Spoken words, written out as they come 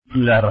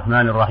بسم الله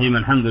الرحمن الرحيم.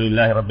 الحمد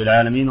لله رب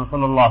العالمين،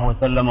 وصلى الله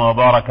وسلم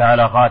وبارك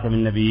على خاتم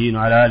النبيين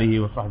وعلى آله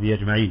وصحبه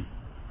أجمعين.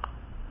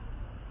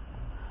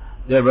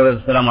 Dear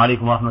brothers, Assalamu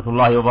alaikum wa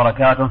rahmatullahi wa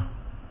barakatuh.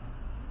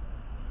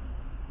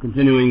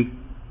 Continuing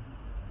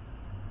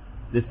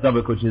this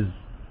topic, which is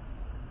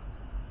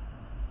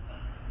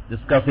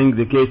discussing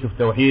the case of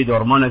Tawheed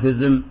or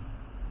monotheism.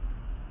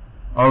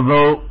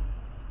 Although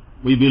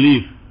we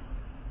believe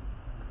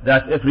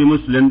that every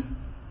Muslim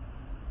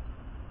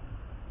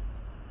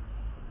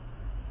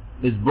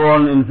is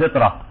born in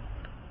fitrah,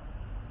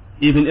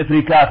 even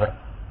every kafir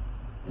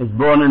is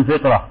born in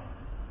fitrah,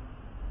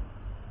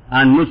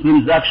 and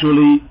Muslims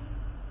actually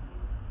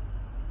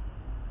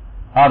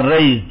are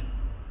raised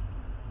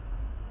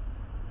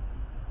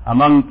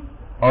among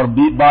or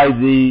by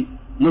the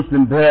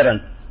Muslim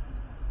parents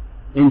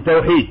in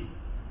Tawheed,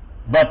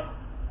 but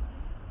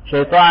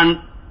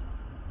Shaitan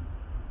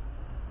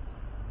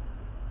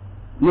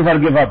never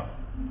give up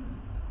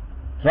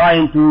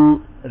trying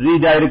to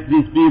redirect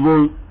these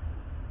people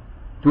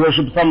to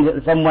worship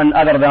someone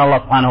other than Allah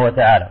subhanahu wa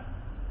ta'ala.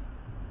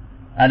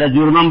 And as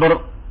you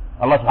remember,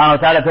 Allah subhanahu wa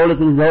ta'ala told us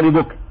in His holy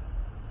book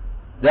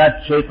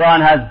that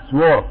Shaitan has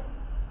swore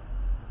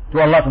to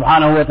Allah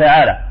subhanahu wa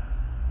ta'ala,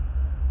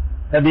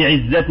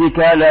 فَبِعِزَّتِكَ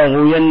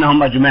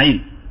لَأُغْوِيَنَّهُمْ أَجْمَعِينَ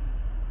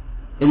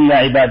إِلَّا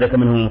عِبَادَكَ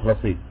مِنْهُمُ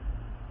الْمُخْلَصِينَ.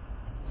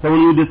 So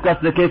when we discuss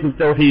the case of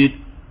Tawheed,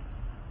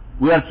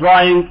 we are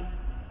trying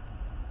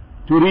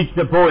to reach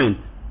the point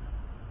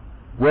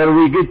where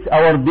we get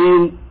our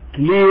deen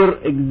clear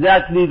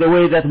exactly the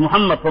way that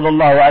Muhammad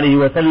sallallahu alayhi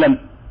wa sallam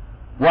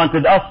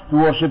wanted us to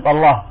worship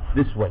Allah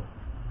this way.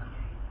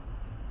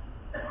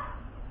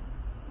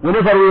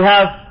 Whenever we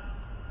have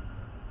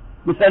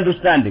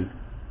misunderstanding,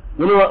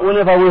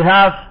 whenever we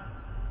have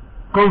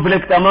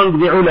conflict among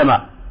the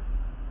ulama,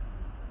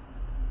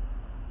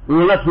 we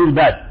will not feel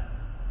bad,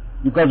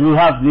 because we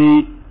have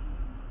the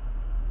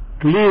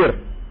clear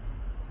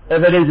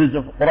evidences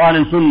of Quran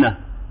and Sunnah,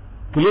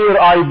 clear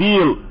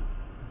ideal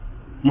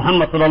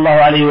Muhammad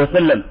sallallahu alayhi wa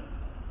sallam,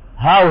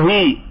 how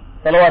he,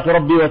 salawatu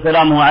rabbi wa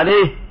salamuhu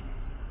alayhi,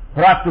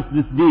 practiced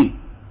this deen,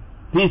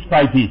 piece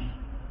by piece.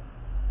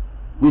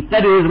 We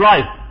study his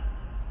life,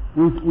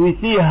 we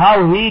see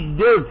how he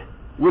dealt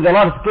with a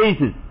lot of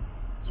cases,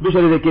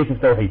 especially the case of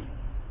Tawheed.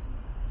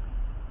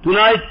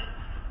 Tonight,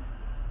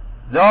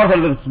 the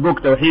author of this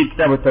book, Tawheed,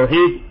 Kitab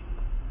al-Tawheed,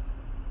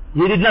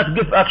 he did not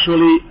give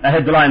actually a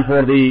headline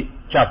for the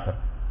chapter.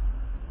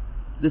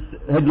 This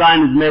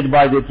headline is made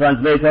by the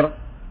translator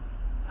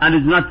and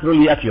is not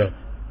really accurate.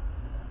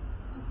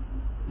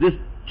 This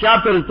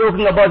chapter is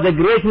talking about the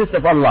greatness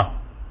of Allah.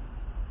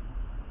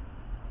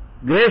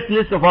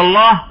 Greatness of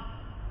Allah.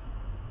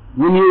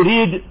 When you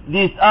read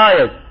these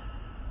ayahs,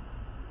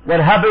 what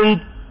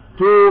happened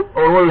to,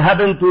 or will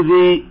happen to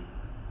the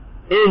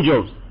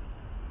angels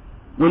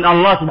when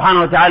Allah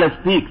subhanahu wa ta'ala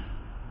speaks,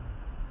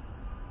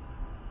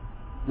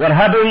 what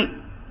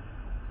happened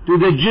to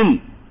the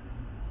jinn,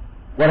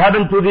 what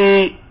happened to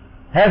the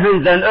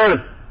heavens and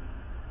earth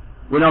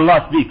when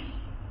Allah speaks.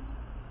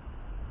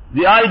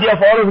 The idea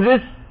of all of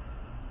this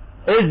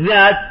is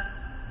that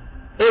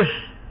if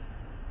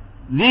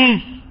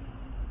these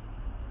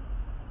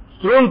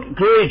strong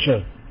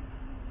creatures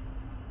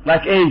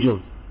like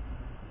angels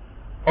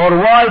or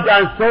wide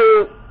and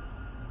so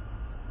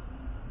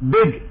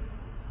big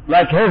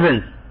like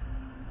heavens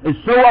is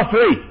so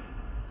afraid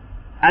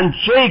and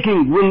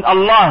shaking when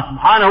Allah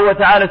subhanahu wa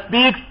ta'ala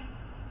speaks,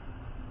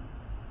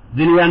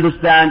 then we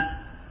understand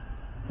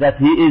that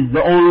He is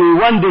the only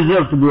one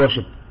deserved to be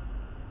worshipped.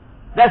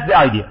 That's the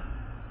idea.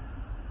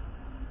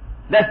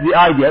 That's the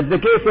idea. It's the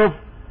case of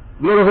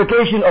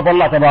glorification of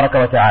Allah tabaraka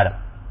wa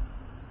ta'ala.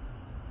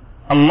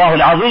 Allah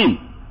al-Azim.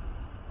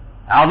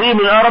 Azim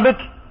in Arabic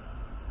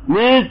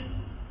means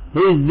He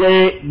is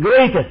the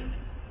greatest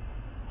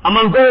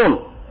among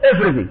all,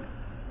 everything.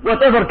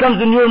 Whatever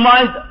comes in your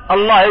mind,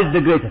 Allah is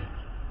the greatest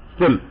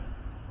still.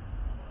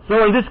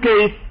 So in this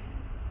case,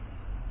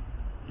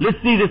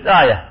 let's see this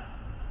ayah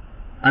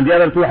and the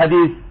other two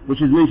hadith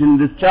which is mentioned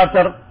in this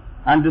chapter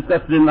and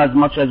discuss them as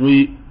much as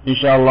we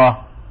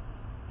inshallah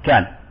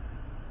can.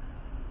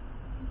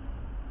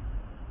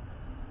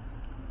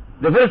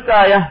 The first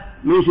ayah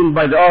mentioned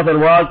by the author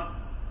was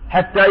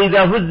حتى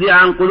إذا فزع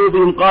عن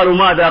قلوبهم قالوا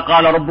ماذا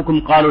قال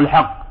ربكم قالوا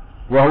الحق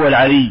وهو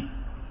العلي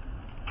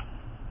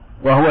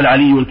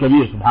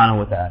الكبير سبحانه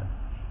وتعالى.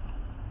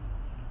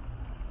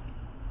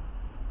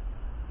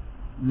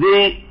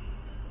 The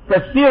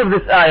tafsir of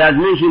this ayah, as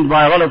mentioned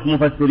by a lot of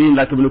mufassirin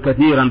like Ibn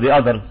Kathir and the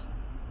others,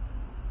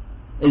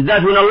 is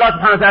that when Allah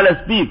subhanahu wa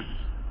ta'ala speaks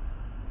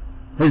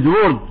His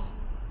words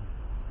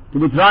to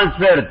be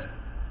transferred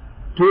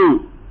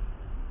to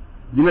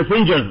the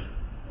messengers,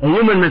 the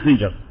human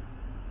messengers,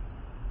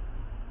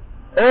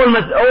 all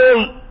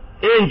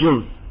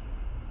angels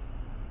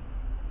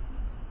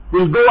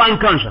will go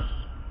unconscious,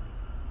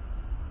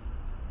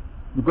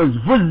 because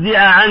فُزِّعَ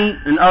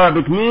عَنْ in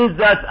Arabic means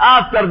that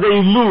after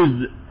they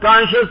lose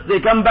conscious, they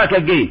come back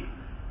again.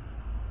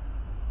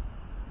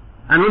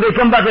 And when they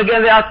come back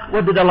again, they ask,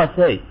 what did Allah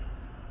say?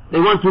 They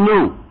want to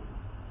know.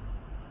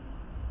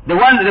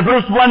 The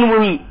first one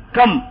will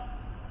come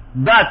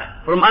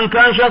back from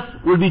unconscious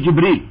will be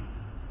Jibreel,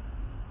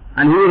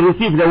 and he will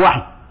receive the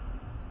wahy,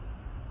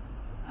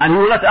 and he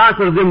will not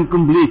answer them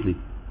completely.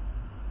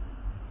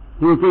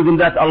 He will tell them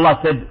that Allah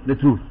said the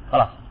truth.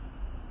 خلاص.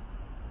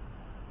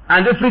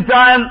 And every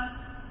time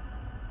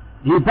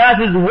he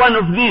passes one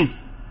of these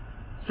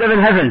 7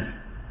 heavens,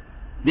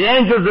 the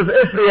angels of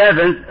every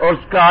heaven or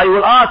sky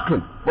will ask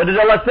him, what did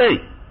Allah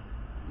say?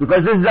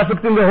 Because this is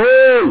affecting the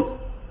whole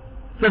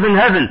 7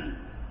 heavens.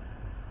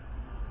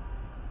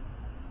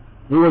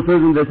 He will tell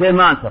them the same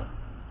answer.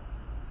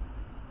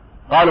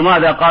 قالوا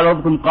ماذا قال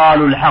ربكم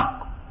قالوا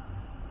الحق.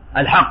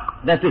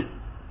 الحق, that's it.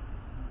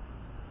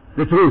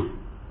 The truth.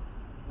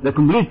 The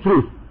complete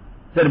truth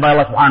said by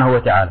Allah subhanahu wa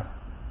ta'ala.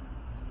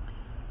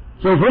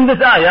 So from this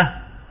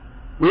ayah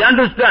we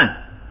understand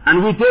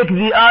and we take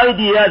the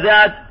idea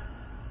that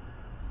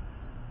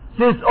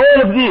since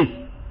all of these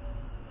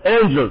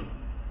angels,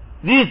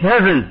 these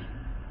heavens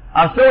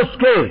are so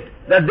scared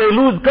that they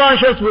lose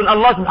consciousness when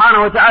Allah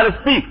subhanahu wa ta'ala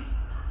speaks,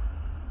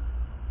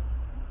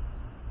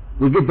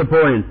 we get the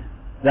point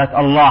that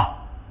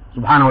Allah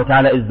subhanahu wa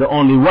ta'ala is the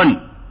only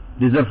one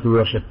deserves to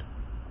worship.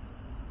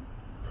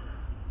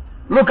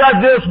 Look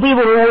at those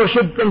people who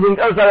worship something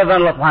else other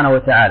than Allah subhanahu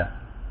wa ta'ala.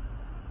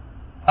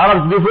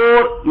 Arabs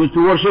before used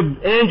to worship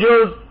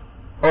angels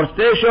or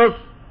statues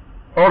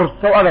or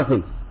some other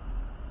things.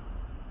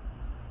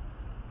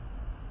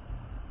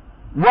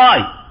 Why?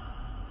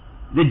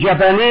 The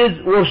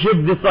Japanese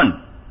worship the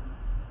sun.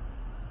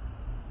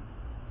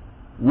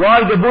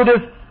 Why the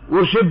Buddhists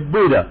worship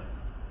Buddha?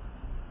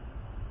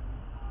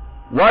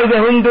 Why the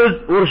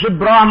Hindus worship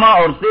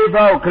Brahma or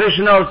Shiva or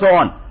Krishna or so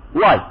on?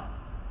 Why?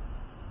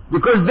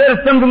 Because there is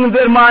something in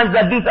their minds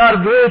that these are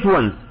great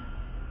ones.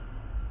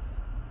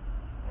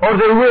 Or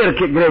they were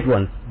great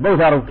ones. Both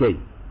are okay.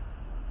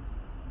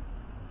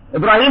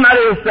 Ibrahim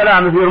alayhi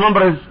salam, if you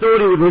remember his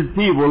story with his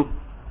people,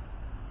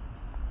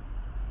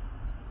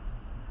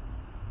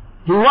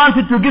 he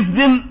wanted to give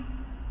them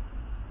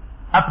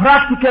a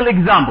practical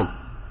example.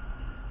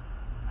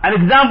 An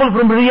example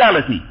from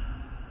reality.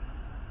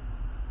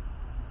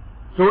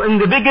 So in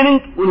the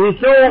beginning, when he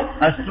saw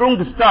a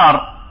strong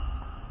star,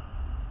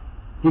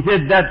 he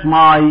said, that's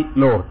my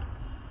Lord.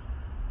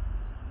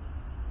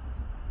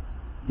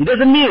 He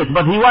doesn't mean it,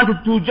 but he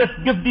wanted to just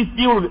give these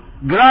people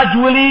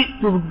gradually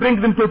to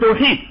bring them to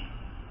Tawheed.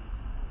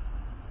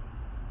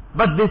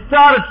 But the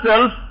star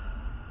itself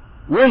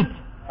went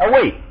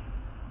away.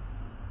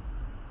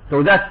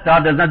 So that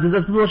star does not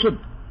deserve to be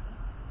worshipped.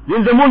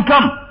 Then the moon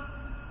come.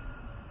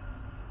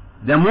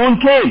 The moon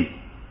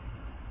came.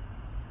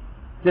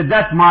 Said,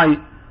 that's my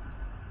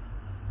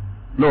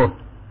Lord.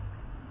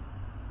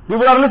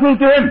 People are listening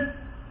to him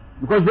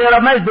because they are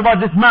amazed about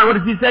this man. What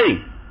is he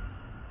saying?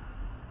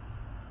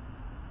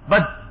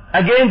 But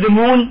again the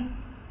moon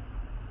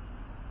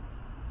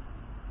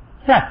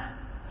set,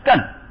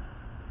 stunned.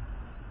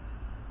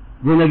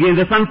 Then again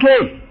the sun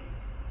came.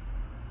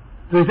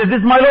 So he said, this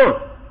is my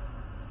Lord.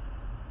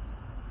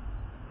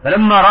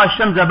 فلما رأى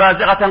الشمس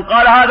بازغة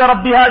قال هذا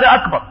ربي هذا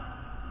أكبر.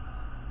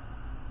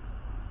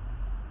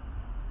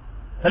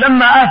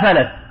 فلما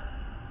آفلت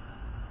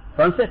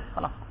sunset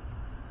خلاص.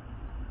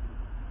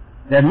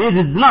 That means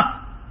it's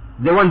not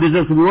the one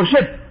deserves to be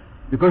worshipped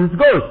because it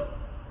goes.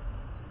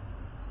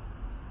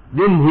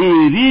 Then he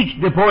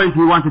reached the point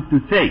he wanted to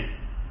say,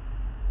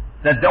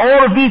 that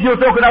all of these you're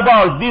talking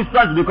about, these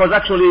sons, because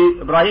actually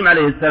Ibrahim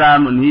alayhi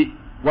salam, when he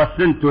was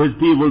sent to his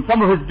people,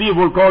 some of his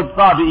people called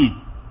Sabi'is.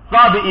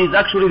 Sabi'is,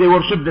 actually they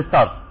worship the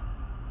stars.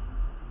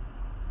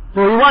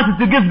 So he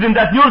wanted to give them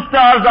that your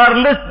stars are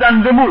less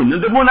than the moon, and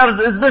the moon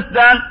is less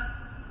than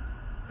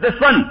the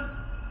sun,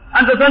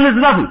 and the sun is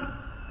nothing.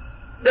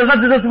 There's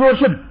not just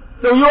worship.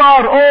 So you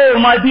are all,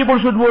 my people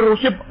should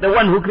worship the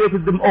one who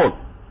created them all.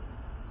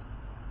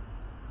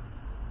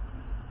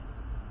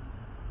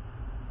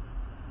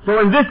 So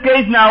in this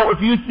case now,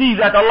 if you see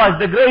that Allah is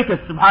the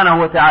greatest subhanahu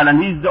wa ta'ala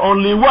and He is the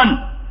only one,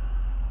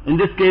 in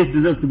this case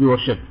deserves to be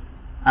worshipped.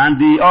 And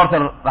the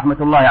author,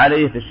 rahmatullahi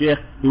alayhi, the Shaykh,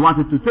 he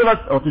wanted to tell us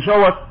or to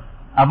show us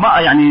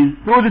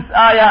through this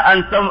ayah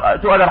and some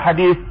two other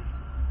hadith,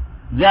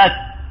 that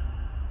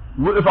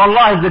if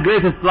Allah is the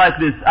greatest like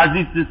this, as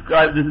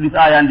this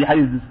ayah and the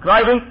hadith is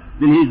describing,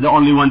 then He is the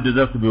only one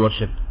deserves to be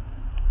worshipped.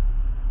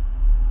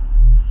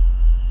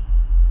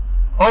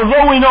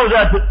 Although we know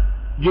that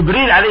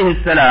Jibreel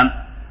alayhi salam,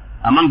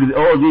 among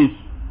all these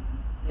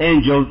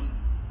angels,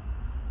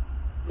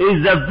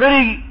 is a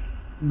very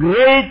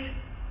great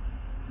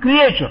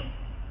creature.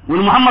 When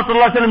Muhammad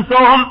sallallahu alaihi wasallam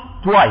saw him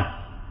twice,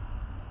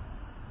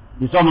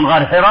 he saw him in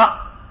Ghar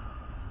Hira,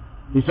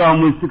 he saw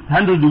him with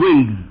 600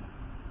 wings.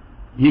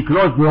 He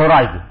closed the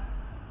horizon.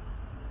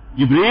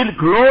 Jibreel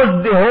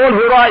closed the whole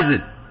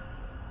horizon.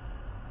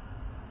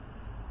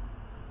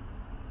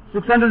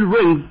 600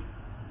 wings,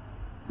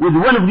 with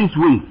one of these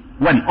wings,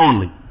 one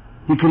only.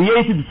 He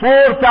created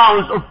 4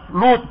 towns of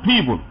Lut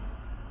people.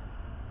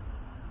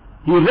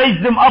 He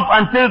raised them up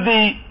until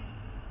the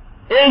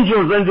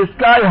angels in the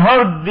sky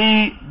heard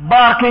the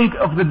barking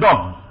of the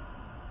dogs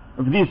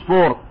of these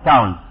 4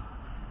 towns.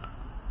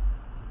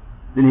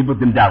 Then he put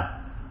them down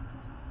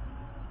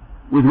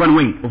with one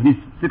wing of these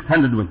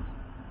 600 wings.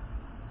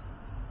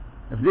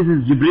 If this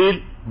is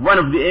Jibreel, one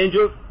of the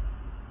angels,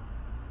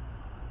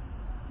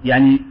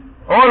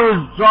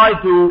 always try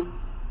to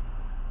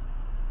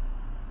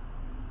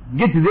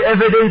get the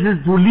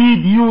evidences to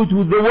lead you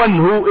to the one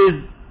who is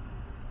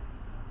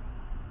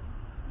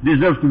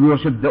deserves to be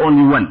worshipped, the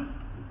only one.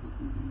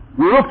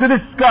 We look to the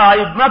sky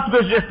not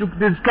just to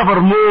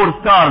discover more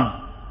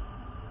stars,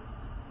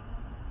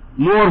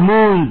 more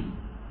moons.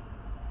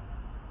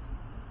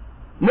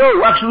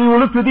 No, actually we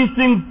look to these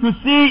things to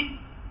see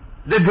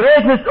the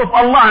greatness of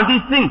Allah in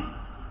these things.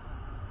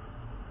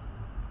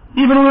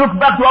 Even we look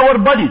back to our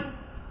bodies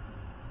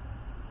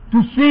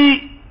to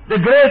see the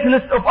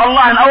greatness of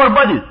Allah in our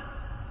bodies.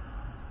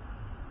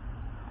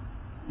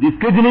 The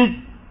kidneys,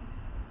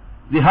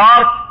 the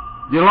heart,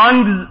 the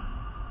lungs,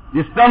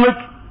 the stomach,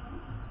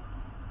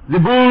 the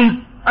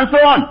bones, and so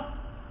on.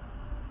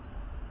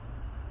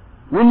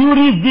 When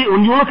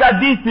you look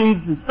at these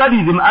things,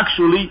 study them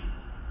actually,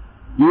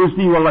 you will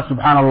see Allah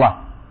subhanallah.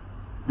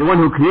 The one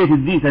who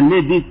created these and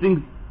made these things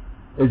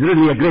is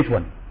really a great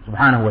one,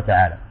 subhanahu wa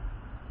ta'ala.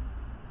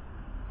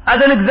 As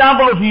an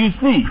example, if you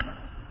see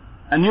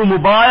a new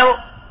mobile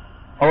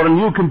or a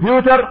new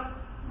computer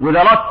with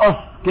a lot of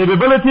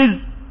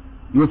capabilities,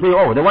 you will say,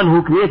 oh, the one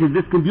who created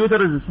this computer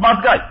is a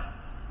smart guy.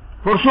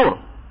 For sure.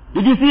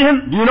 Did you see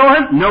him? Do you know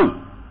him?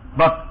 No.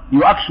 But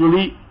you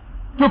actually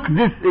took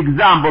this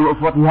example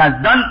of what he has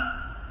done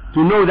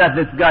to know that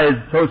this guy is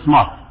so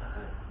smart.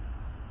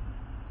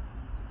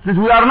 Since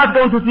we are not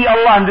going to see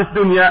Allah in this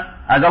dunya,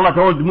 as Allah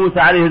told Musa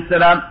alayhi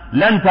salam,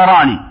 لن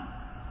تراني.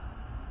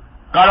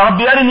 قال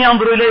ربي أرني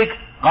أنظر إليك.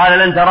 قال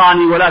لن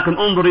تراني ولكن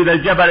انظر إلى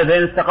الجبل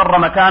فإن استقر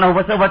مكانه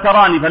فسوف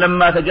تراني.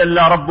 فلما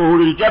تجلى ربه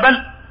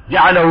للجبل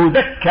جعله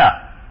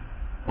دكا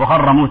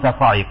وخر موسى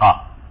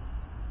صاعقا.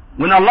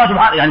 When Allah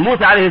subhanahu,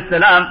 Musa alayhi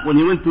salam, when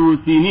he went to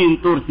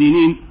Sinin, Tur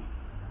Sinin,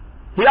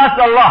 he asked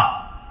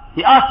Allah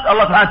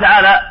subhanahu wa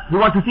ta'ala, he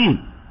wants to see him.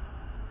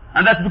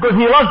 And that's because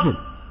he loves him.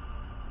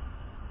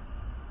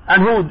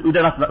 And who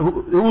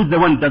is the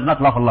one who does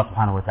not love Allah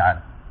subhanahu wa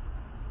ta'ala?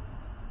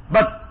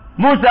 But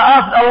Musa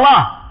asked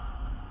Allah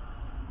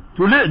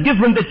to give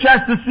him the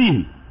chance to see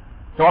him.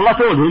 So Allah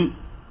told him,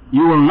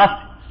 you will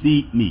not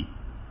see me.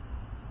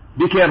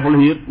 Be careful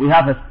here, we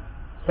have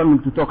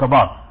something to talk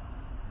about.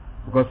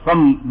 Because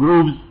some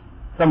groups,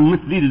 some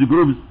misleading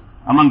groups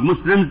among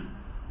Muslims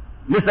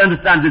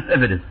misunderstand this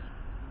evidence.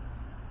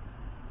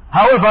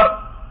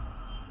 However,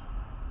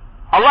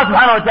 Allah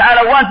subhanahu wa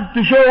ta'ala wanted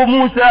to show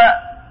Musa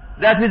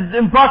that it is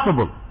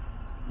impossible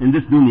in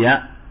this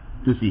dunya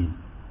to see him.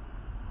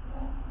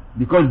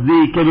 Because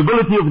the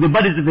capability of the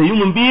bodies of a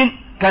human being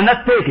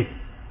cannot take it.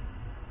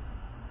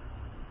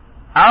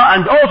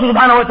 And also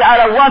subhanahu wa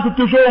ta'ala wanted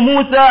to show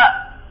Musa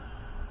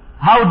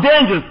how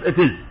dangerous it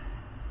is.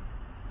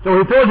 So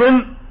he told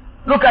him,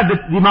 look at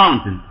the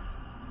mountain.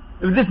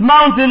 If this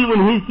mountain,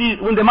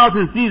 when the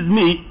mountain sees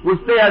me, will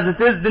stay as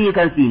it is, then you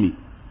can see me.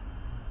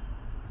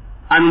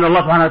 And when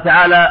Allah subhanahu wa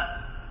ta'ala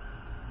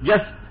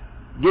just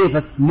gave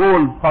a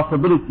small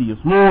possibility, a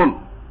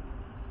small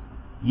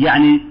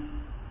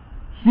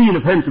seal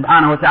of him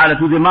subhanahu wa ta'ala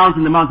to the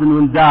mountain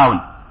went down.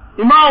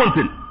 A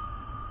mountain,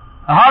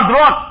 a hard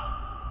rock,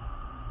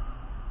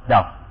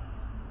 down.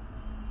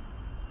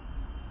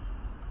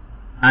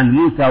 And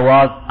Musa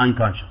was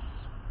unconscious.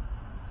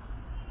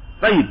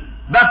 طيب,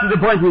 back to the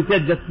point we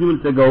said just a few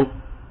minutes ago.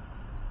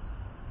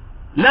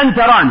 لن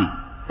تراني.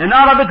 In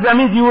Arabic that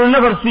means you will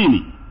never see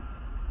me.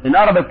 In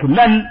Arabic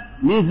لن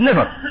means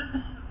never.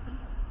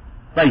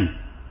 طيب,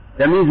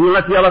 that means we will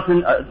not see Allah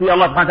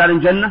subhanahu wa ta'ala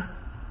in Jannah,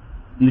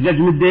 in the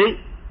judgment day.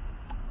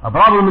 A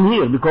problem in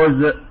here because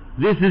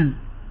this is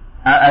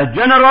a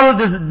general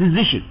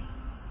decision,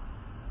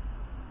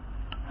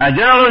 a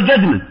general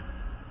judgment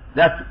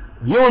that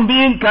human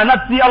being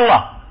cannot see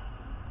Allah.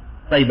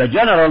 طيب, a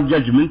general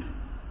judgment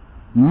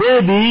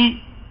may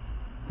be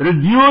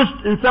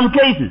reduced in some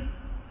cases,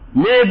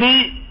 may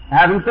be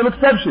having some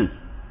exceptions.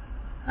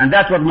 And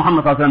that's what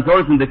Muhammad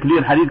told us in the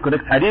clear hadith,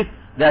 correct hadith,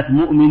 that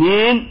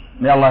mu'mineen,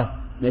 may Allah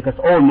make us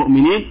all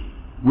mu'mineen,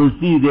 will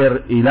see their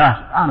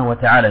ilah subhanahu wa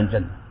ta'ala in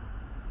Jannah.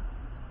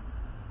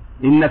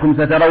 إنكم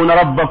سترون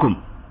ربكم.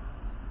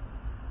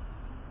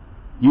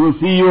 You will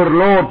see your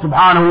Lord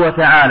subhanahu wa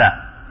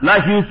ta'ala,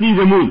 like you see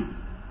the moon.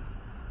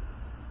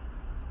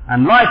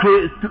 And like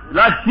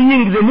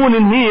seeing the moon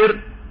in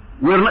here,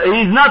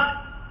 he's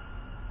not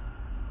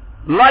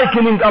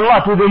likening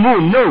Allah to the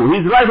moon. No,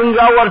 he's likening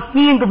our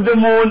seeing of the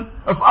moon,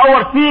 of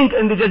our seeing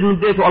in the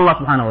judgment day to Allah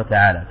subhanahu wa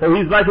ta'ala. So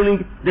he's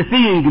likening the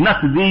seeing,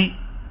 not the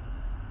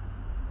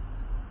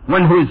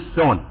one who is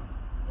sown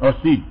or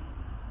seen.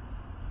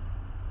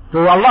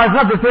 So Allah is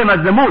not the same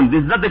as the moon.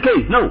 This is not the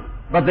case, no.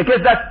 But the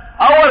case that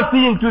our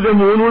seeing to the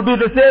moon will be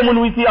the same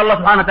when we see Allah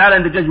subhanahu wa ta'ala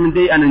in the judgment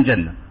day and in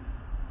Jannah.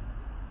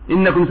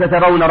 إنكم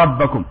سترون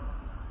ربكم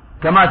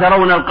كما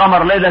ترون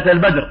القمر ليلة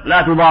البدر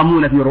لا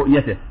تضامون في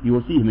رؤيته. You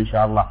will see him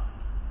inshallah.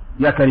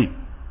 Ya Kareem.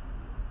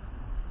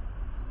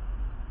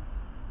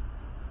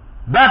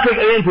 Back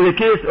again to the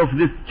case of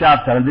this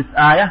chapter and this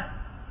ayah.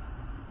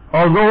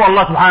 Although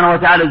Allah subhanahu wa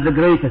ta'ala is the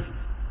greatest,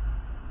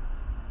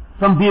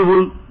 some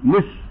people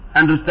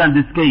misunderstand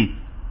this case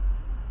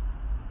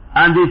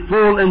and they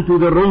fall into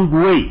the wrong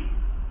way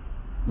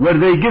where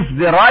they give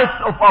the rights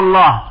of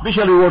Allah,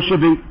 especially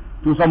worshipping,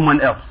 to someone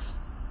else.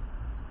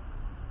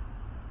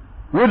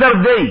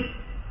 Whether they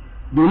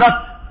do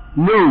not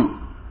know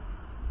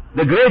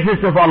the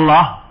greatness of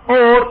Allah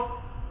or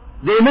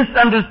they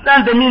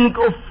misunderstand the meaning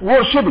of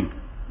worshipping,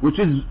 which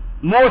is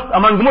most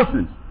among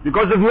Muslims.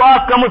 Because if you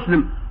ask a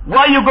Muslim,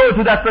 why you go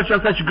to that such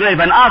and such grave,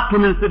 and ask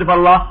him instead of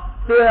Allah,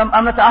 say,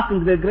 I'm not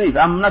asking the grave,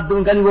 I'm not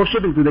doing any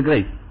worshipping to the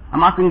grave,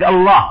 I'm asking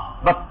Allah,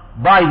 but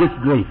by this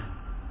grave,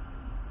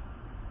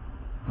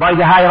 by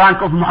the high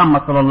rank of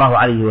Muhammad sallallahu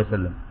alayhi wa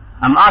sallam.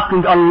 I'm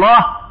asking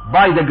Allah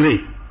by the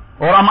grave,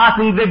 or I'm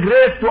asking the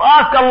grave to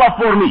ask Allah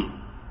for me.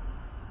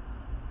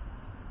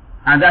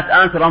 And that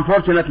answer,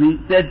 unfortunately,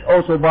 said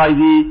also by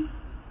the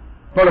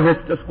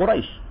polytheists of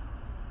Quraysh.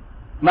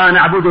 ما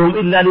نعبدهم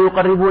إلا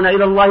ليقربونا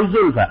إلى الله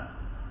زلفى.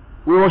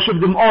 We worship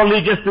them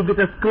only just to get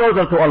us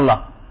closer to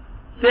Allah.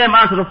 Same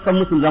answer of some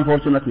Muslims,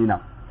 unfortunately,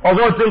 now.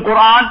 Although it's in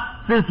Quran,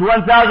 since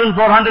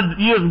 1,400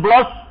 years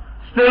plus,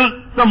 still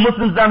some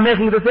Muslims are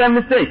making the same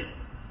mistake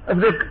of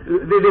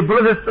the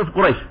polytheists of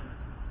Quraysh.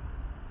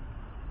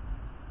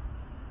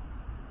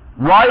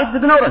 Why? It's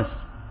ignorance.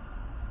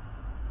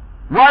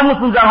 Why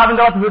Muslims are having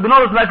a lot of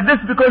ignorance like this?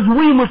 Because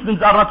we Muslims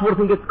are not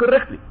working it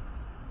correctly.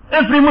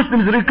 Every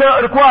Muslim is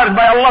required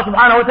by Allah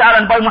subhanahu wa ta'ala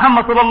and by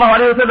Muhammad sallallahu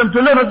alayhi wa sallam to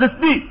learn this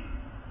deed.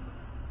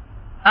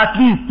 At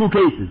least two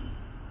cases.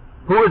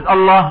 Who is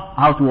Allah?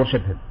 How to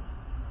worship Him.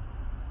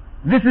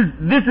 This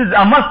is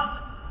a must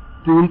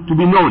to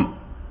be known.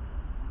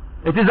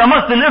 It is a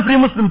must in every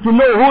Muslim to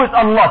know who is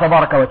Allah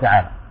tabaraka wa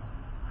ta'ala.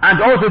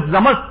 And also it is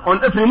a must on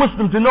every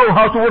Muslim to know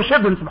how to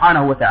worship Him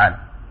subhanahu wa ta'ala.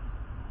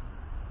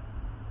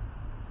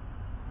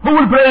 Who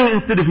will pray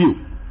instead of you?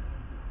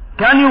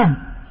 Can you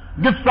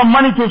give some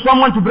money to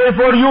someone to pray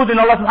for you, then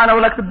Allah subhanahu wa ta'ala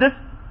will accept this?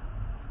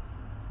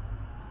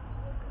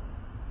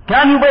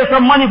 Can you pay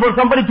some money for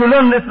somebody to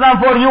learn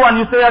Islam for you and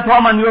you stay at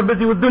home and you are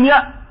busy with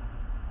dunya?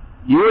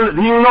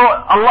 You know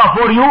Allah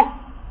for you?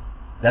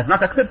 That's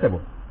not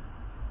acceptable.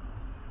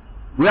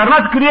 We are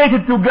not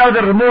created to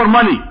gather more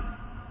money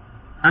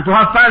and to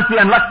have fancy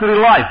and luxury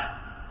life.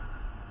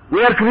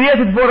 We are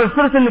created for a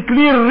certain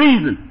clear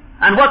reason.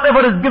 And whatever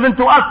is given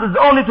to us is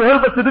only to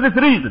help us to do this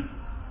reason.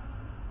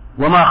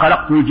 وَمَا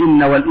خَلَقْتُ الْجِنَّ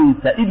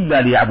وَالْإِنسَ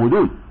إِلَّا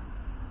لِيَعْبُدُونَ.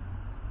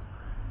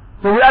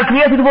 So we are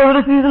created for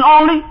this reason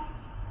only?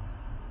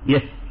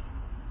 Yes.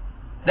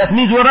 That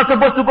means we are not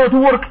supposed to go to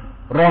work?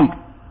 Wrong.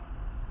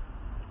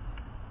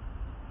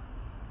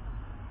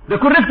 The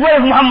correct way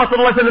of Muhammad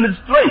sallallahu alaihi wasallam is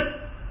straight.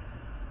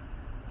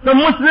 Some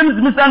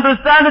Muslims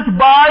misunderstand it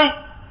by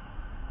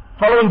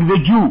following the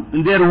Jew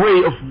in their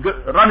way of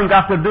running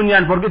after dunya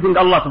and forgetting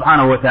Allah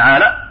subhanahu wa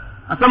ta'ala.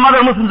 And some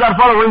other Muslims are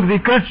following the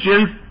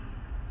Christians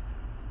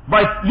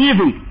by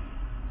leaving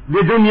the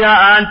dunya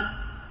and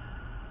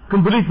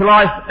complete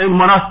life in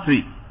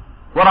monastery.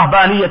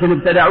 وَرَهْبَانِيَّةٍ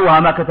ابْتَدَعُوهَا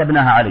مَا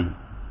كَتَبْنَاهَا عَلَيْهِ.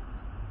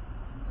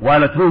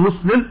 While a true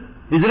Muslim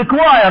is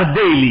required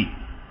daily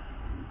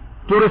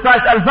to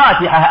recite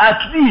Al-Fatiha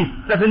at least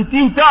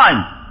 17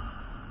 times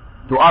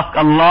to ask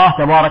Allah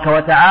tabaraka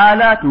wa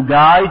ta'ala to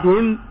guide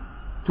him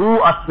to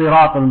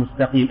الصراط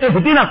المستقيم.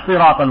 اهدنا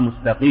الصراط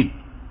المستقيم.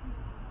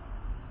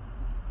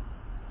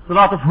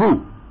 صراط of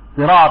who?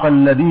 صراط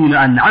الذين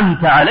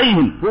أنعمت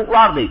عليهم. Who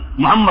are they?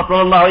 Muhammad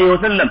sallallahu alayhi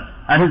wa sallam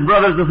and his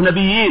brothers of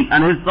Nabiyyin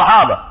and his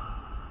Sahaba.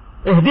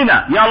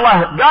 اهدنا, Ya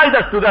Allah, guide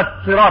us to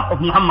that صراط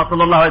of Muhammad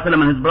sallallahu alayhi wa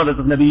sallam and his brothers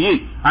of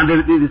Nabiyyin and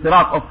the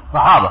صراط of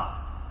Sahaba.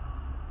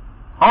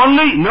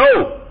 Only?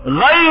 No.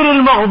 غير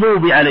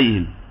المغضوب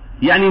عليهم.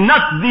 يعني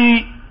not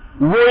the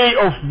way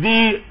of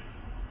the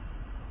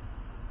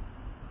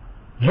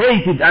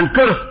hated and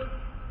cursed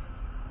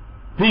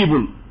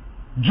people,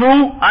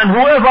 Jew and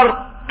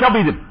whoever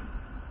copied them.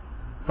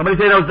 Somebody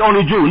say no, it's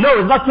only Jew. No,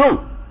 it's not true.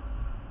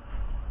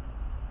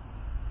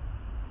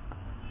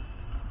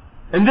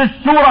 In this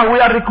surah we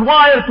are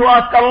required to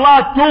ask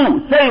Allah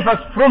to save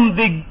us from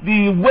the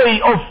way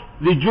of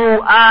the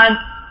Jew and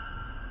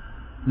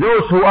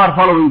those who are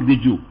following the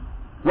Jew.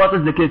 What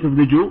is the case of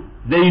the Jew?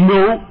 They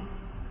know,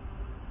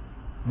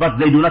 but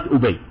they do not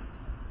obey.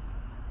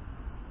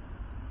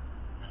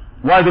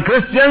 While the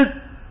Christians,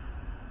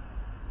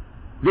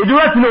 they do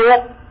not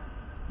know,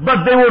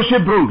 but they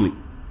worship wrongly.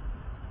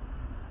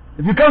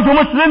 If you come to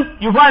Muslims,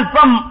 you find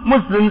some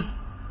Muslims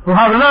who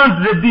have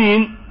learned the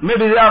deen,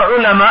 maybe they are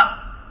ulama,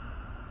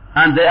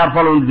 and they are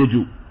following the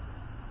Jew.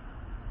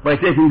 By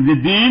taking the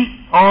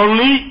deen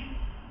only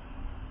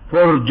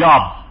for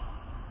jobs,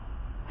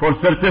 for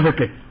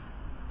certificates,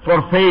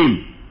 for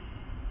fame,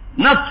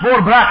 not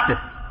for practice.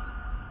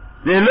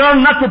 They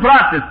learn not to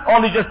practice,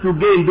 only just to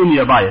gain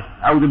dunya by it.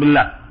 A'udhu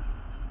billah.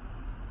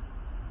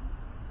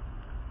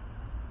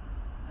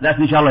 That's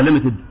inshallah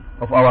limited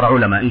of our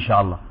ulama,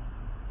 inshallah.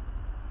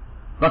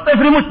 But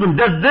every Muslim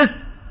does this,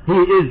 he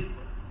is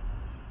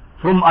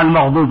from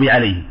al-maghdubi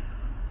alayhi.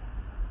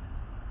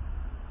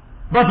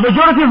 But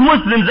majority of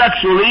Muslims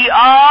actually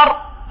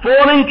are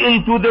falling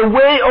into the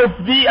way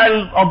of the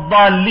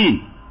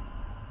al-dallin.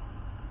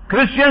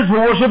 Christians who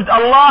worshipped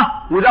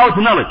Allah without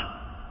knowledge.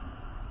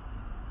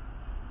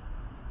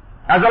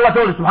 As Allah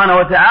told us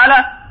subhanahu wa ta'ala,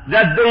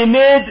 that they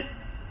made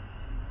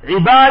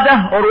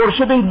ibadah or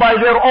worshipping by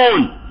their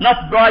own,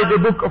 not by the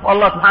book of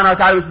Allah subhanahu wa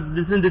ta'ala which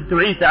is descended to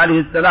Isa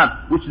alayhi salam,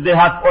 which they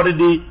have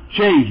already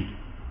changed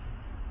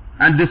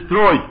and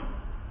destroyed.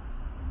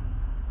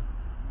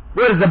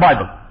 Where is the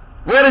Bible?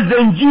 Where is the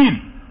Injil?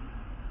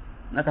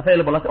 Not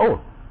available at all.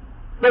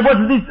 So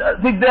what is this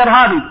thing they are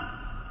having?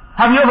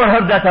 Have you ever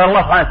heard that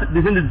Allah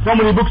descended so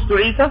many books to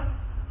Isa?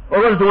 Or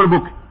was it one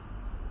book?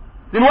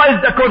 Then why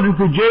is it according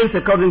to James,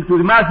 according to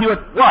Matthew?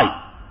 Why?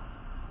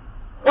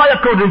 Why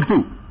according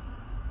to?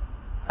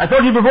 I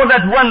told you before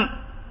that one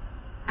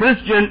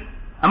Christian,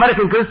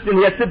 American Christian,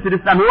 he accepted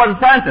Islam. He was a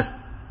scientist.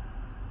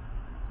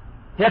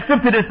 He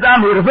accepted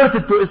Islam, he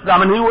reverted to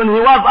Islam, and when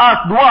he was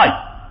asked why,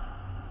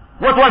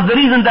 what was the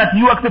reason that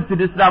you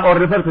accepted Islam or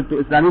reverted to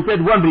Islam? He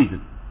said one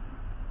reason.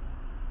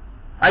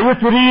 I used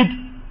to read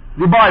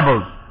the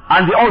Bibles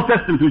and the Old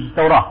Testament, which is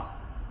Torah.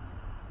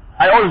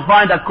 I always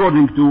find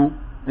according to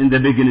in the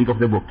beginning of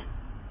the book.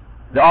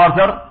 The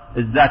author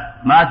is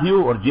that Matthew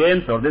or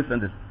James or this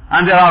and this.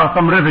 And there are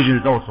some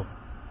revisions also.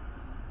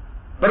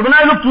 But when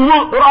I look to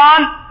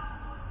Quran,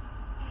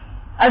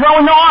 I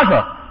found no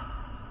author.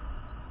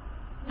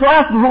 So I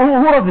asked, who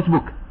wrote this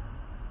book?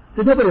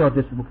 He said, nobody wrote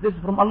this book. This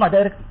is from Allah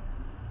directly.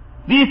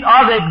 These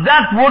are the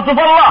exact words of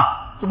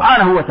Allah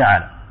subhanahu wa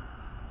ta'ala.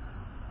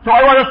 So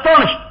I was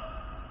astonished.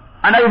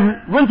 And I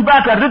went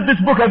back and read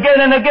this book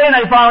again and again.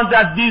 I found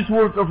that these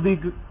words of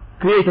the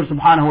Creator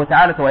subhanahu wa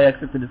ta'ala, so I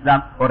accepted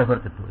Islam or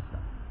reverted to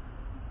Islam.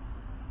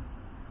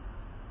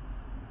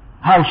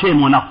 How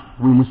shame on us,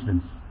 we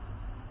Muslims,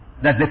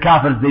 that the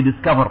Kafirs, they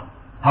discover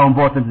how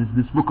important is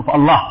this book of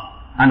Allah,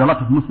 and a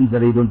lot of Muslims that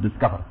they don't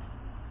discover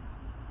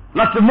it.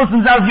 Lots of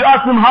Muslims, if you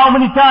ask them how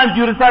many times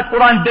you recite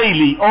Quran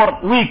daily or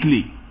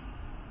weekly,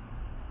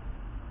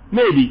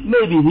 maybe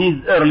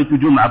he's early to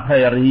Jum'ah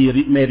prayer,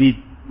 he may read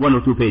 1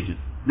 or 2 pages,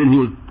 then he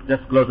will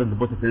just close the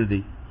book till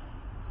the.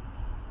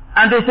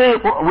 And they say,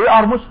 we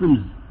are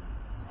Muslims,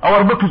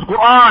 our book is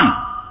Quran.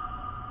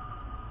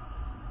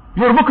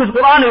 Your book is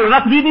Quran, you're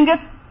not reading it?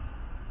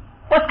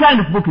 What kind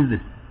of book is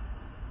this?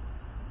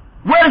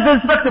 Where is the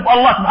respect of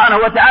Allah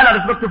subhanahu wa ta'ala,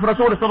 respect of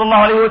Rasul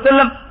sallallahu alayhi wa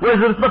sallam? Where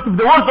is the respect of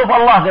the words of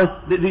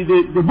Allah,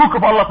 the book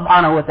of Allah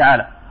subhanahu wa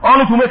ta'ala?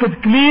 Only to make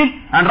it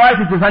clean and write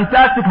it with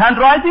fantastic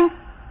handwriting?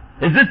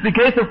 Is this the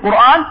case of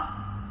Quran?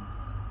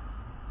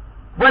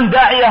 When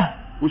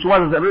Da'iyah, which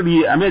was a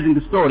really amazing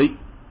story,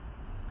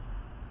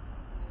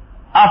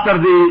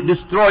 after the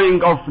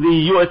destroying of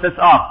the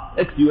USSR,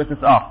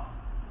 ex-USSR,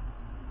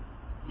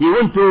 he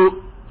went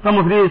to some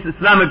of these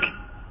Islamic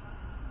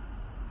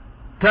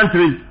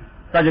countries,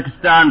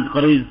 Tajikistan,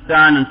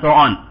 Kyrgyzstan, and so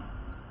on.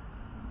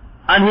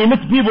 And he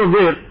met people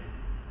there.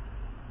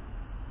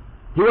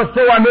 He was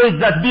so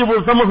amazed that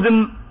people, some of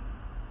them,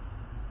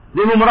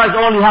 they memorized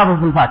only half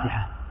of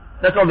Al-Fatiha.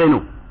 That's all they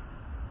know.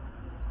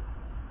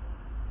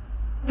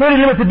 Very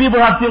limited people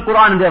have seen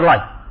Quran in their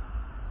life.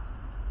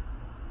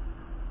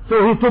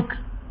 So he took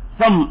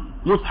some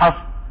mushaf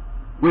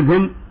with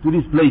him to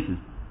these places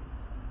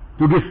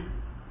to give.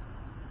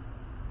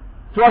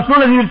 So as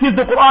soon as he received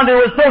the Quran, they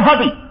were so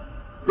happy.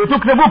 They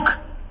took the book,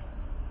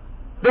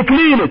 they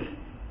clean it,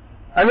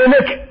 and they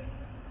make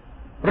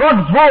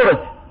rugs for it,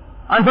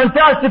 and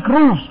fantastic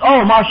roofs.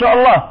 Oh,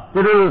 mashallah.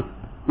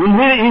 When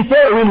he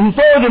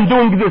saw them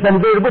doing this,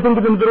 and they were putting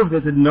them in the roof,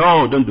 they said,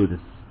 no, don't do this.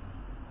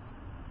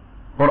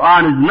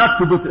 Quran is not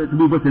to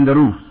be put in the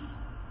roofs.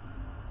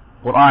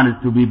 Quran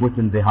is to be put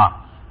in the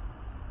hearts.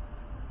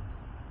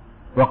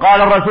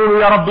 وقال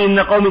الرسول يا رب إن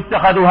قوم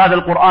اتخذوا هذا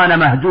القرآن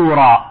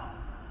مهجورا.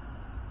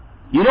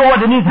 You know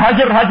what it means,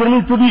 Hajr? Hajr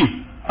means to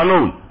leave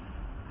alone.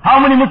 How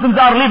many Muslims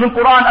are leaving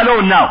Quran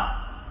alone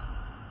now?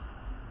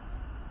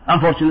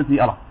 Unfortunately,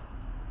 a lot.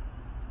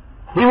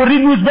 He will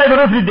read newspaper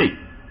every day.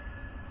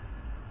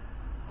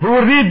 He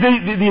will read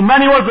the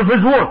manuals of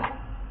his work.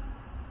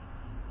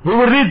 He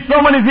will read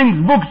so many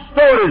things, books,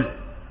 stories.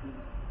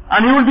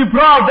 And he will be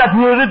proud that he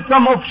will read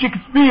some of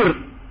Shakespeare's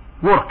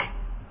work.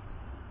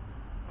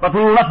 But he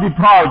will not be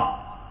proud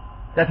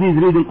that he is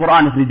reading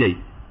Quran every day.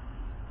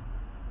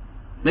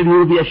 Maybe he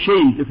will be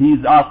ashamed if he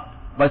is asked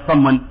by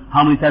someone,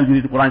 how many times you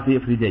read the Quran? Say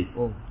every day.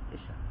 Oh,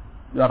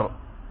 you are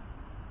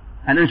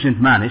an ancient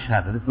man, إيش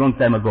هذا? This long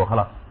time ago,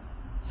 خلاص.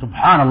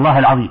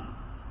 Subhanallah al-Azim.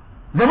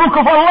 The book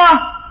of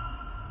Allah,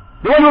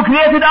 the one who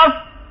created us,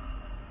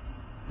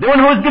 the one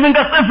who is giving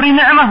us every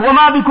ni'mah,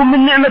 وَمَا بِكُم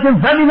مِّن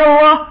نِعْمَةٍ فَمِنَ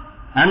اللَّهِ.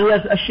 And we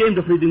are ashamed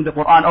of reading the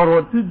Quran,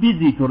 or too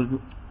busy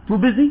too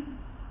busy?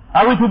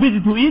 Are we too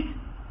busy to eat?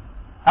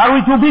 Are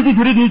we too busy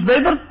to read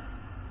newspapers?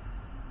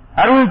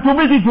 Are we too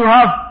busy to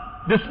have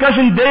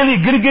discussion daily,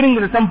 girgering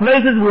in some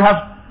places? We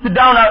have sit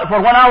down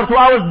for 1 hour, 2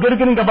 hours,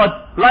 girgering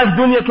about life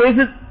dunya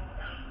cases.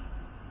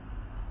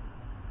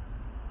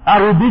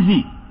 Are we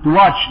busy to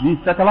watch these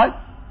satellite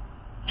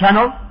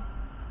channels?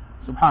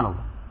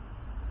 Subhanallah.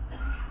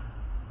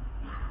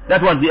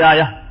 That was the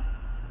ayah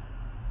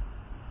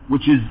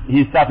which is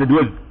he started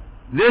with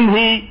Then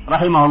he,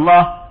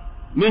 rahimahullah,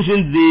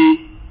 mentioned the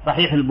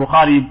Sahih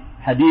al-Bukhari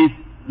hadith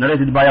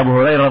narrated by Abu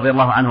Hurairah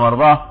radiallahu anhu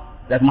ardah,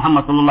 that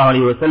Muhammad sallallahu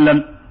alayhi wa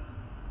sallam,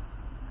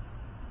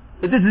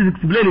 this is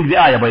explaining the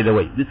ayah, by the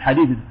way. This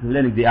hadith is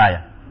explaining the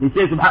ayah. He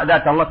says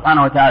that Allah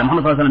subhanahu wa ta'ala,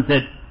 Muhammad sallallahu alayhi wa sallam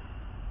said,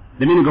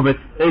 the meaning of it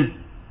is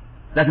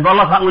that if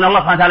Allah, when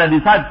Allah subhanahu wa ta'ala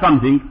decides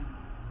something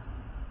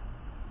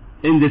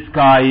in the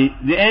sky,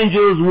 the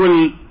angels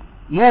will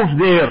move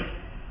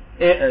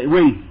their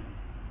wings.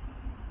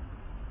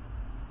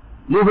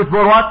 Move it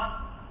for what?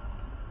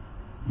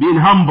 Being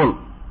humble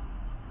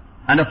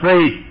and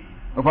afraid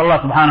of Allah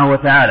subhanahu wa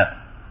ta'ala.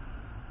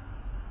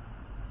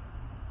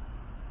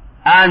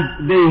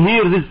 And they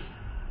hear this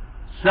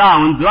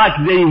sound like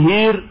they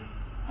hear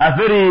a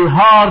very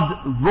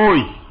hard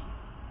voice,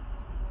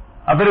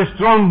 a very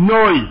strong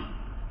noise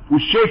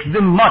which shakes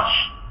them much,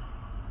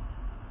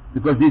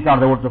 because these are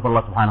the words of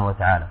Allah subhanahu wa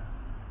ta'ala.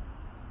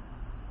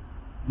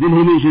 Then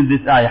he mentioned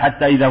this ayah,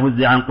 حتى إذا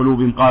فزع عن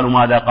قلوبهم قالوا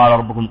ماذا قال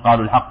ربكم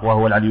قالوا الحق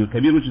وهو العلي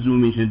الكبير, which is we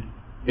mentioned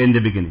in the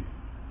beginning.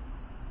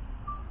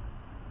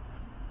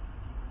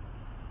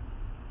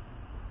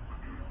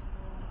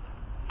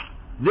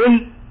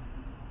 Then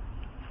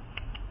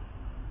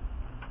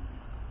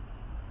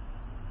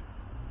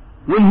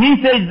when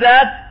he says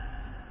that,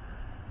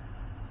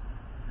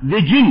 the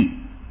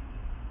jinn,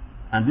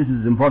 and this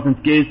is an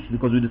important case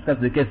because we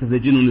discussed the case of the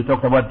jinn when we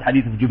talked about the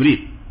hadith of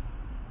Jibreel.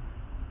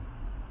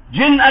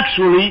 Jinn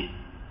actually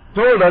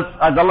told us,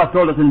 as Allah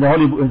told us in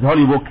His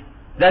holy book,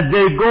 that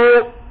they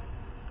go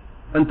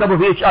on top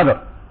of each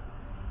other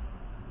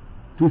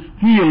to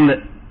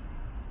steal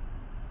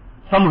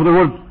some of the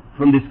words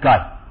from the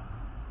sky.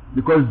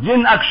 Because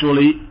jinn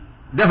actually,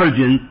 devil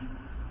jinns,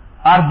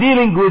 are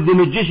dealing with the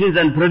magicians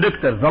and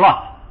predictors a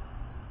lot.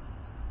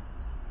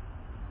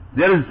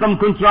 There is some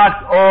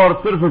contract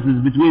or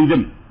services between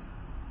them.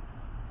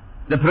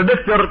 The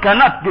predictor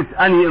cannot get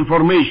any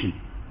information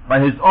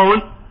by his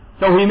own,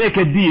 so he makes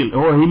a deal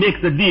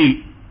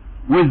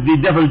with the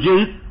devil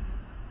jinns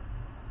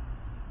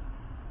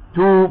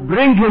to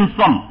bring him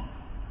some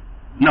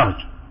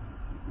knowledge.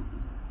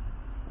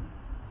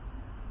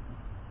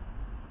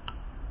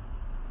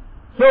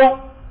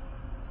 So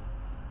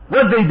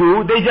what they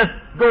do, they just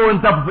go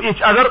on top of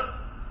each other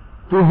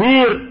to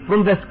hear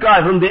from the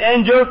sky, from the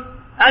angels,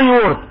 any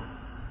word.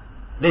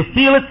 They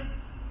steal it,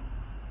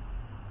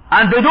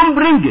 and they don't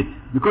bring it,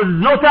 because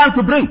there's no time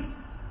to bring.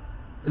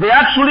 They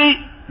actually,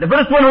 the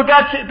first one who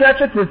catch it,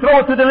 they throw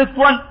it to the next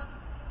one,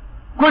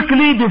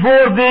 quickly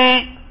before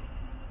the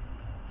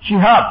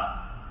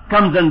shihab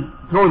comes and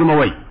throws them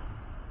away.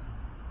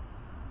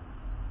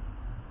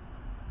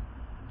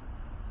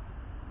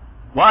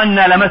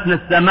 وَأَنَّا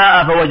لَمَسْنَا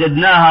السَّمَاءَ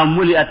فَوَجَدْنَاهَا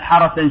مُلِئَتْ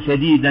حَرَسًا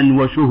شَدِيدًا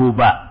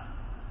وَشُهُبًا.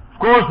 Of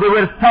course they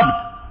were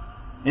stopped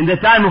in the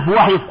time of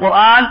wahy of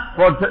Quran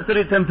for a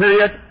certain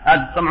period, as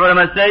some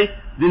ulama say,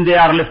 then they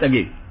are left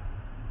again.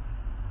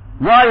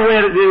 Why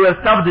were they were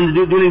stopped during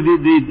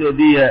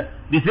the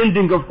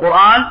descending of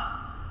Quran?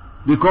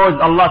 Because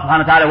Allah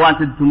subhanahu wa ta'ala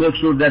wanted to make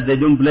sure that they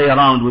don't play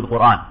around with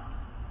Quran.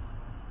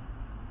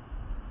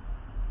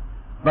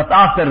 But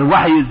after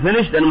wahy is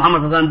finished and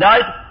Muhammad sallallahu alaihi wasallam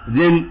died,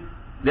 then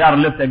they are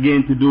left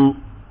again to do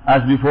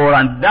as before.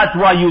 And that's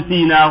why you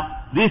see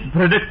now these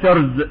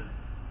predictors,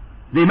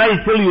 they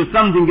may tell you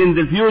something in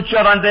the future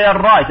and they are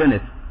right in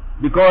it,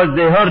 because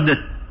they heard it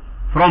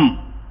from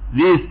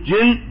these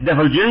jinn,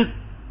 devil jinns,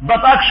 but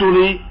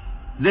actually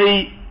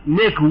they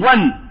make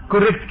one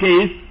correct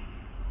case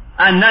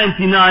and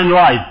 99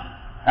 lies,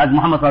 as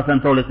Muhammad sallallahu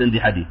alaihi wasallam told us in the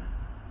hadith.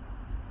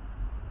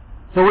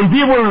 So when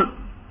people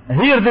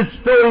hear this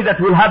story that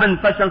will happen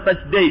such and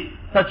such day,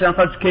 such and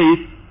such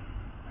case,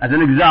 as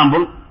an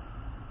example,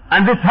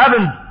 and this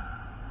happened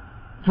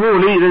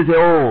truly, they say,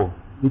 oh,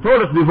 he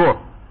told us before.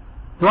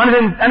 So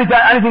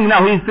anything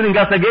now he is telling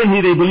us again,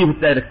 they believe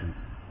it directly.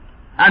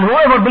 And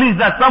whoever believes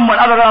that someone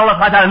other than Allah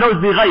subhanahu wa ta'ala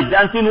knows the ghaib,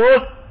 the unseen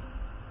world,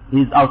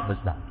 he is out of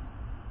Islam.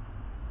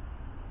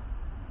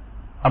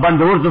 Upon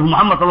the words of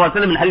Muhammad sallallahu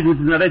alayhi wa sallam in hadith which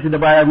is narrated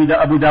by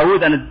Abu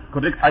Dawood, and it's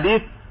correct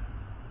hadith,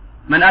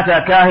 من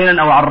أتى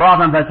كاهنا أو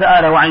عرافا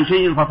فسأله عن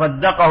شيء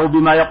فصدقه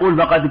بما يقول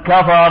فقد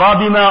كفر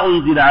بما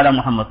أنزل على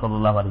محمد صلى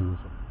الله عليه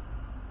وسلم.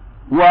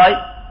 Why?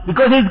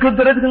 Because he is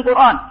contradicting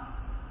Quran.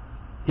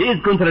 He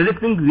is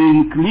contradicting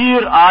the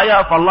clear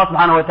ayah of Allah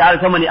subhanahu wa ta'ala.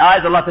 So many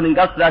ayahs Allah telling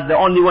us that the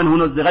only one who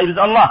knows the ghaib is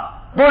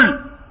Allah.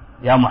 قل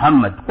يا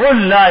محمد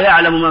قل لا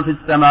يعلم من في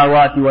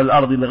السماوات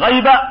والأرض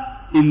الغيب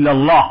إلا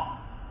الله.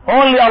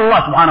 Only Allah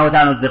subhanahu wa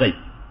ta'ala knows the ghaib.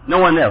 No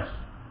one else.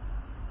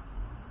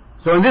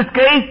 So in this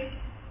case,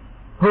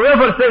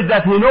 whoever says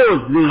that he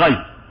knows the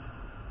ghaib,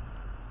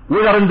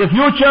 whether in the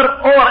future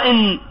or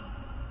in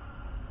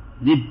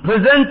the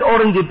present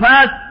or in the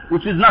past,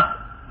 which is not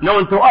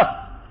known to us.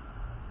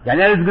 An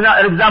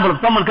example,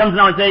 if someone comes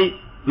now and say,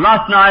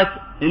 last night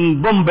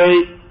in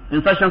Bombay,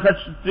 in such and such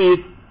street,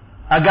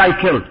 a guy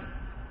killed.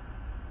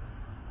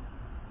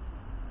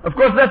 Of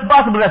course that's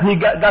possible that he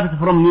got it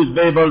from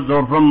newspapers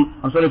or from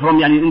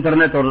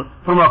internet or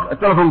from a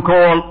telephone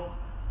call.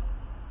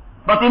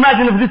 But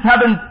imagine if this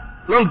happened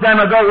long time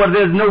ago where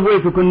there is no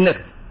way to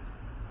connect.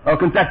 or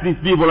contact these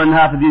people and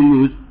have the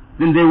news,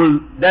 then they will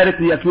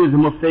directly accuse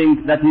him of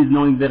saying that he's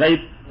knowing the ghaib,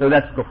 so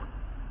that's kufr.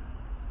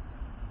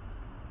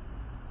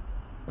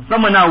 If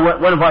someone now,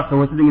 one of us who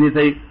was sitting here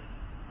say,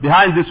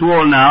 behind this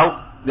wall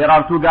now, there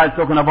are two guys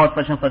talking about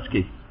such and such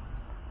case.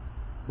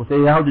 We'll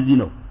say, how did you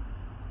know?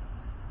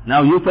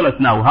 Now you tell us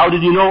now, how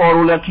did you know,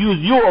 or will accuse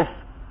you of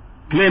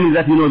claiming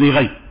that you know the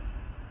ghaib?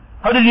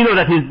 How did you know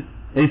that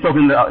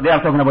they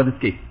are talking about this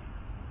case?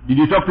 Did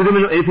you talk to them?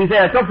 If he say,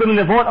 I talked to them on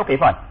the phone, okay,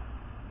 fine.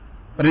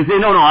 But if they say,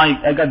 no,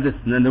 I got this,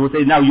 and then they will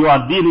say, now you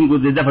are dealing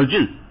with the devil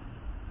jinn.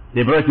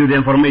 They brought you the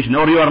information,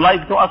 or you are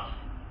lying to us,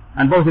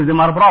 and both of them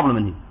are a problem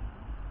in here.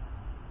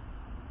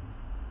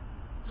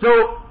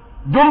 So,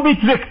 don't be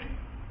tricked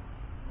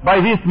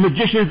by these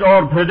magicians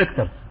or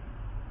predictors.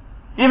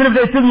 Even if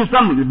they tell you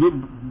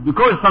something,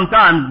 because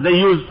sometimes they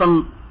use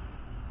some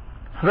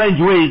strange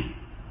ways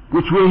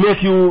which will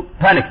make you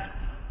panic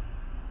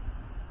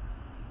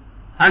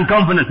and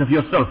confident of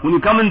yourself. When you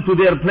come into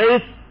their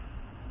place,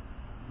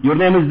 your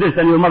name is this,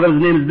 and your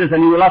mother's name is this,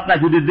 and last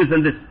night you did this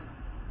and this.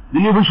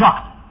 Then you'll be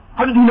shocked.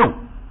 How did you know?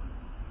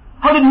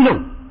 How did you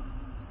know?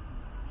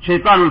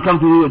 Shaitan will come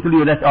to you and tell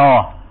you that,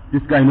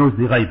 this guy knows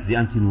the ghaib, the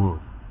unseen world.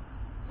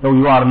 So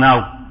you are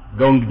now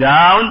going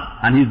down,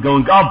 and he's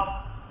going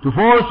up to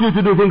force you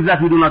to do things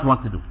that you do not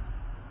want to do.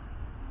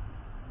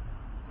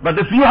 But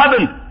if you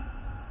haven't,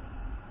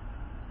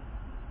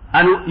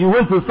 and you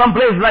went to some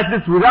place like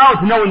this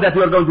without knowing that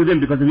you are going to them,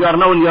 because if you are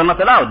known, you are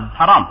not allowed. It's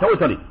haram,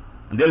 totally.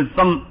 And there is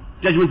some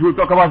judgment we'll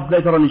talk about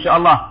later on,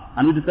 inshallah.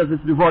 And we discussed this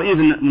before,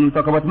 even when we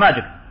talk about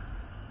magic.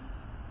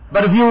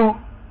 But if you,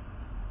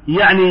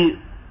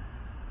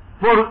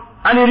 for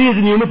any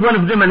reason you meet one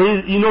of them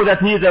and you know that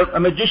he is a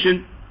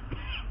magician,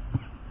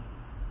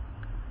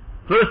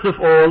 first of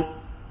all,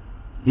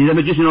 he's a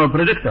magician or a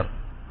predictor.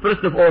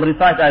 First of all,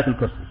 recite Ayatul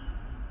Kursi.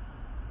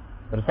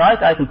 Recite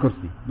Ayatul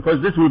Kursi,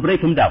 because this will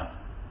break him down.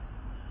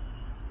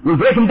 Will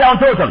break him down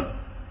totally.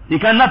 He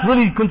cannot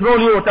really control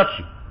you or touch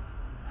you.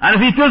 And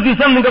if he tells you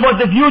something about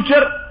the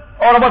future,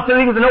 or about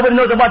something that nobody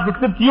knows about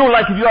except you,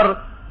 like if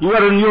you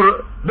were in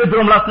your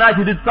bedroom last night,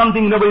 you did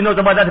something, nobody knows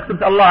about that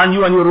except Allah and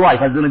you and your wife,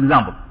 as an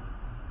example.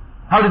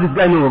 How did this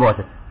guy know about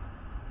it?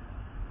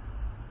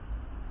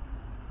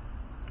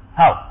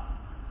 How?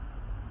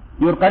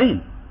 Your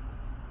qareen.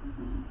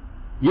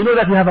 You know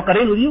that you have a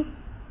qareen with you?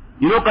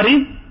 You know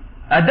qareen?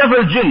 A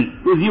devil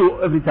jinn with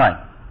you every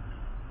time.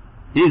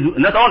 He's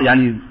not all,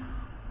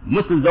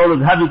 Muslims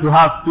always have to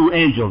have two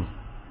angels.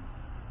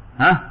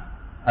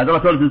 As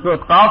Allah told us in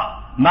Surah Qaf,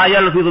 ما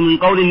يلفظ من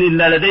قول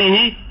إلا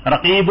لديه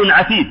رقيب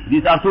عتيد.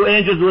 These are two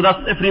angels with us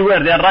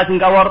everywhere. They are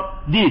writing our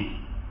deeds.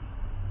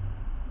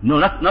 No,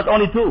 not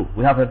only two.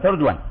 We have a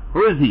third one.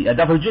 Who is he? A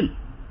devil jinn.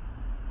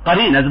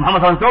 Qareen, as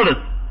Muhammad told us.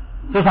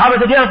 So Sahaba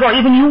said, Ya Rasul,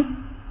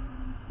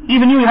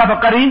 even you have a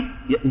qareen?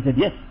 He said,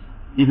 yes,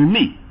 even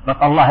me.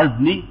 But Allah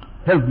helped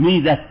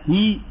me that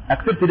he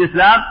accepted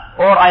Islam,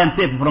 or I am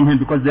safe from him,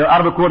 because the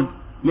Arabic word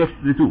makes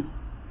the two.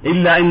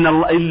 إلا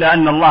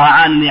أن الله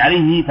عانني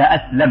عليه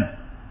فأسلم.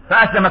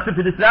 فأسلم,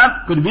 accepted Islam,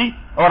 could be,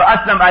 or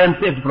Aslam, I am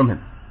saved from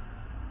him.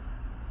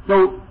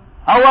 So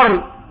our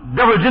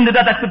devil jinn did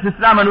not accept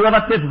Islam, and we are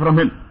not saved from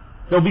him.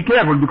 So be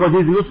careful, because he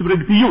is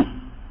whispering to you.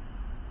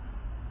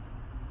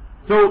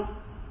 So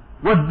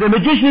what the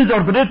magicians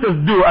or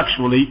predictors do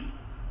actually,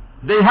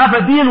 they have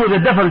a deal with the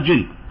devil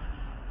jinn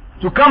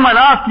to come and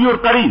ask your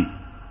qareen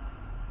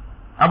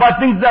about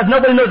things that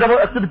nobody knows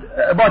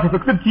about it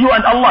except you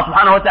and Allah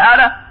subhanahu wa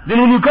ta'ala.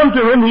 Then when you come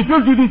to him, he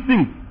tells you these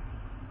things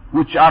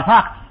which are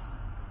facts.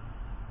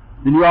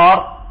 Then you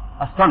are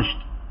astonished.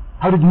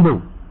 How did you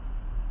know?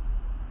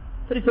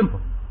 Very simple.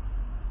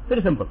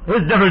 Very simple.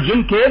 His devil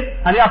jinn came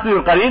and he asked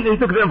your qareen, and he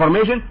took the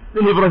information,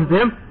 then he brought it to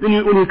him,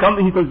 then when he comes,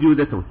 he tells you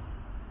the truth.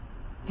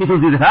 He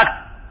tells you the fact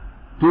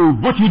to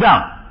put you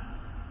down,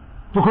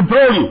 to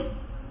control you.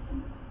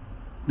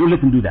 Don't let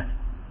him do that.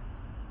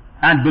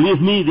 And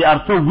believe me, they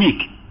are so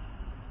weak.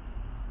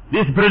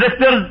 These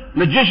predictors,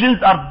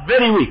 magicians are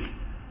very weak.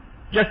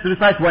 Just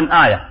recite one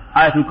ayah,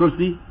 Ayatul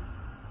Kursi,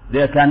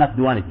 they cannot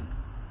do anything.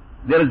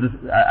 There is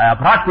a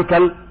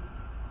practical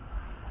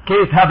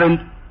case happened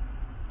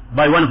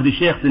by one of the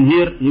sheikhs in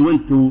here. He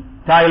went to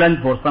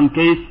Thailand for some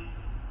case,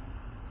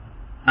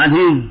 and he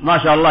is,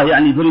 mashallah,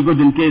 very good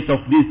in case of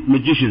these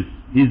magicians.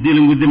 He's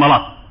dealing with them a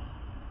lot.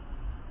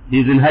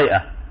 He's in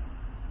hay'ah,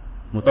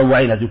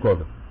 mutawwa'in, as you call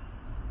them.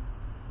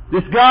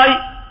 This guy,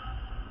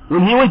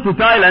 when he went to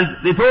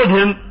Thailand, they told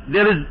him,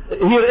 here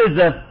is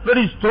a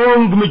very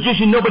strong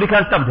magician, nobody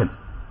can stop him.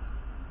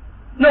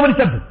 Nobody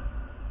stopped him.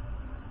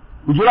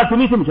 Would you like to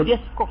meet him? He said, yes,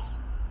 of course.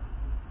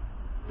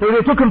 So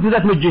they took him to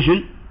that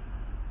magician,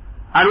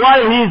 and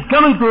while he is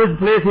coming to his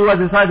place, he was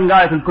reciting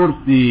Ayatul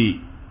Kursi.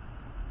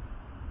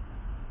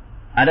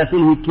 And as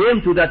soon as he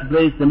came to that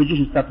place, the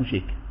magician started to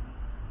shake.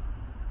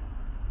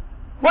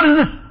 What is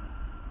this?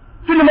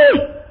 Send him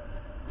away!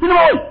 Send him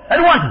away! I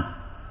don't want him!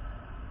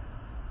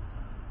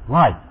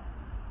 Why?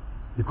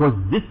 Because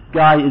this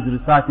guy is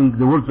reciting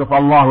the words of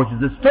Allah, which is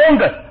the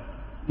strongest.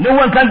 No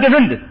one can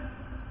defend it.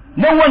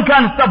 No one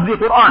can stop the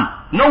Quran.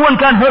 No one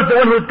can hurt the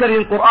one who is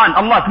carrying Quran.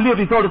 Allah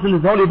clearly told us in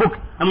His holy book,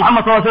 and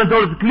Muhammad told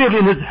us clearly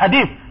in his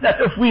hadith,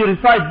 that if we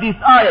recite these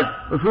ayahs,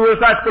 if we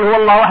recite Qul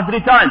Huwallahu Ahad 3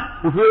 times,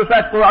 if we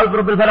recite Qul A'udhu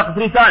Birabbil Falaq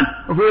 3 times,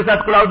 if we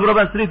recite Qul A'udhu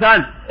Birabbil 3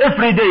 times,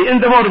 every day,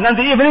 in the morning and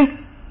the evening,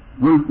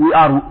 we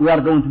are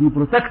going to be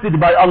protected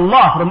by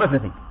Allah from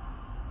everything.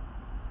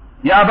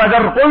 Ya Aba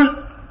Dharr, Qul,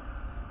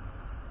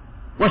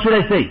 what should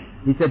I say?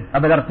 He said,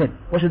 Aba Dharr said,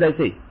 what should I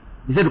say?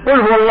 He said, قُلْ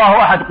هُوَ اللَّهُ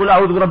أَحَدٌ قُلْ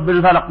أَعُوذُ بِرَبِّ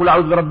الْفَلَقِ قُلْ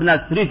أَعُوذُ بِرَبِّ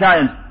النَّاسِ 3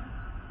 times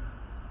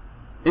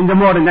in the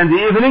morning and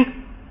the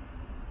evening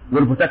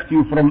will protect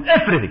you from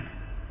everything.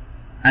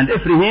 And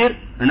every here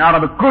in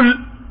Arabic, كُل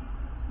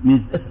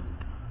means everything.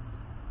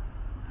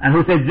 And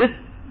who said this?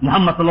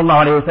 Muhammad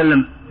sallallahu alayhi wa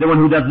sallam, the one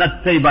who does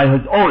not say by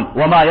his own,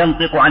 وَمَا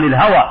يَنطِقُ عَنِ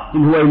الْهَوَىٰ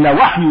إِنْ هُوَ إِلَّا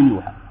وَحْيٌ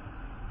يُوحَىٰ.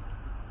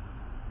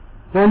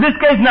 So in this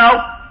case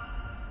now,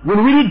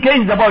 when we read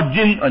cases about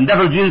jinn and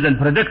devil jinns and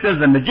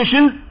predictors and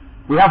magicians,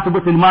 we have to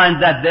put in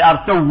mind that they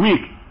are so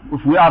weak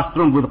if we are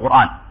strong with the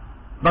Quran.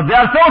 But they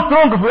are so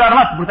strong if we are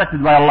not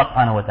protected by Allah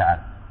subhanahu wa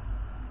ta'ala.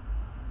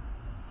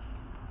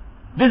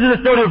 This is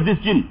the story of this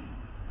jinn.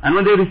 And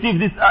when they receive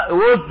this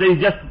word, they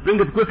just bring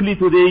it quickly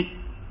to the,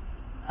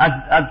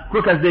 as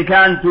quick as they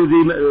can to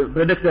the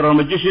predictor or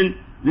magician.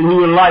 Then he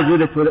will lie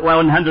with it for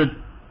 100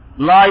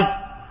 lies.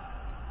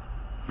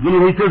 Then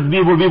when he tells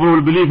people, people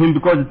will believe him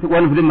because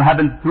one of them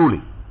happened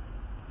truly.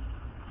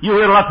 You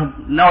hear a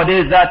lot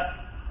nowadays that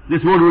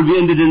this world will be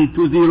ended in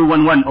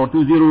 2011 or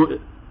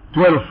 2012,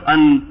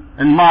 and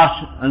in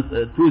March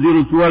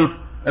 2012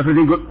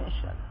 everything goes.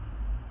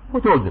 Who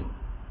told them?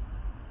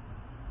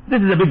 This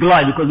is a big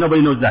lie, because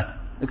nobody knows that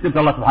except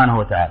Allah subhanahu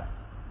wa ta'ala.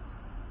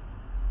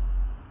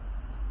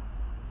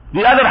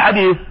 The other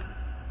hadith,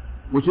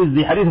 which is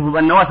the hadith of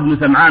An-Nawas ibn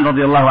Sam'an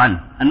radiyallahu anhu.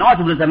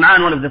 An-Nawas ibn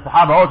Sam'an, one of the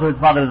Sahaba, also his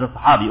father is a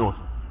Sahabi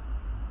also.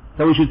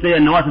 So we should say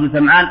An-Nawas ibn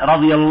Sam'an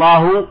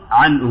radiyallahu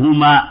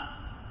anhuma.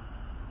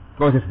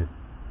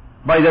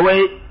 By the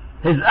way,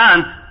 his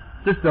aunt,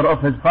 sister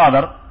of his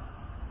father,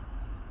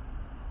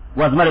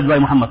 was married by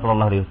Muhammad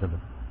sallallahu alayhi wa sallam.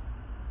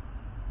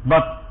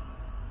 But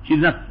she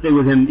did not stay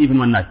with him even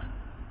one night.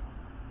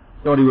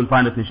 Story we'll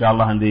find it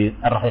inshallah in the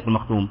Ar-Rahiq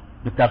al-Makhtoum,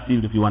 the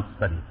tafsir, if you want to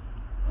study it.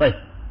 Right.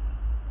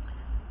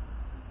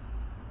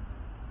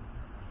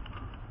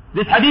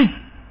 This hadith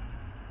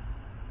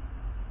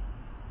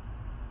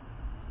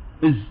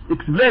is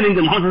explaining,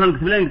 and Muhammad is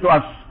explaining to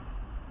us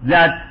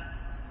that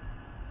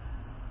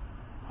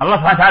Allah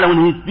subhanahu wa ta'ala,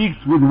 when He speaks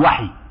with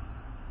wahi,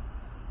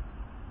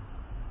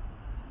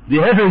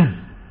 the heavens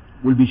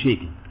will be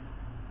shaking.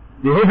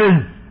 The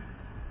heavens,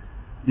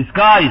 the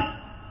skies,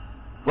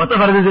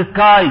 whatever is in the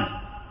sky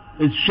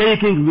is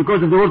shaking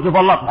because of the words of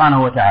Allah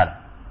subhanahu wa ta'ala.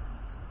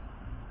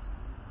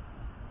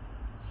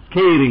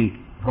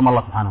 Scaring from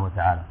Allah subhanahu wa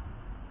ta'ala.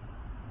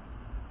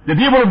 The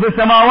people of the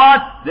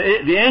samawat,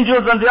 the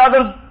angels and the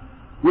others,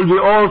 will be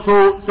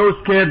also so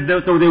scared,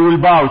 so they will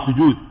bow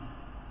sujood.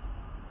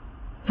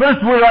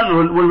 First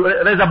one will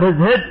raise up his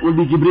head will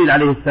be Jibreel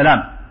alayhi salam.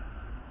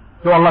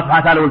 So Allah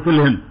subhanahu wa ta'ala will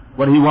tell him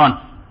what he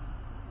wants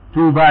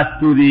to pass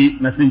to the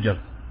messengers.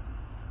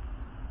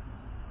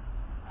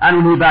 And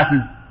when he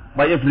passes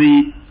by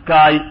every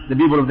sky, the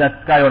people of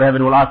that sky or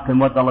heaven will ask him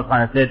what Allah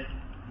subhanahu wa ta'ala said.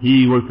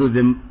 He will tell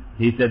them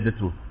he said the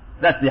truth.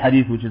 That's the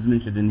hadith which is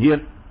mentioned in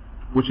here,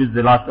 which is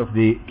the last of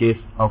the case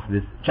of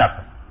this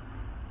chapter.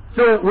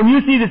 So when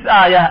you see this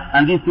ayah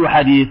and these two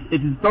hadiths,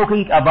 it is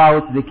talking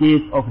about the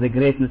case of the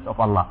greatness of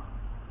Allah.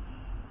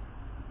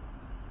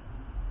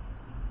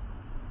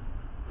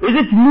 Is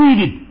it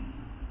needed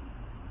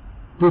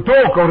to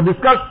talk or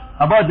discuss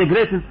about the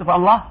greatness of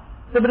Allah?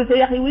 Somebody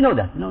say, we know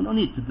that. No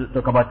need to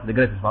talk about the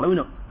greatness of Allah. We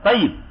know.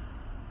 طيب.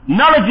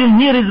 Knowledge in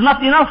here is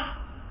not enough.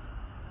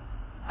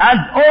 And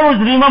always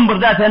remember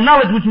that a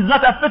knowledge which is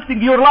not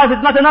affecting your life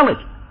is not a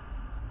knowledge.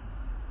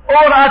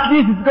 Or at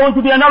least it's going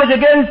to be a knowledge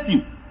against you.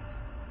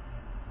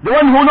 The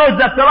one who knows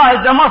that Salah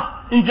is a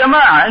must in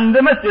Jama'ah, in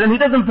the masjid, and he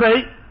doesn't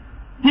pray,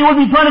 he will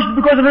be punished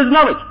because of his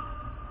knowledge.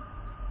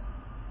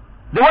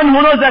 The one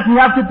who knows that he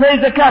has to pay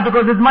zakah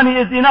because his money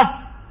is enough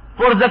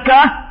for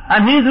zakah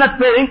and he is not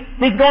paying,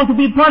 he's going to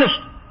be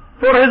punished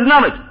for his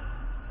knowledge.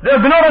 The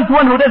ignorant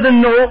one who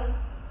doesn't know,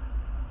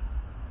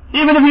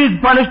 even if he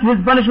is punished,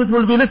 his punishment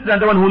will be less than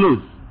the one who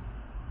knows.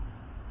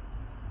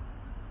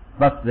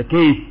 But the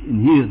case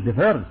in here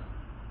differs.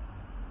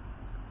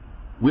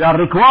 We are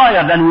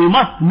required and we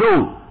must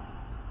know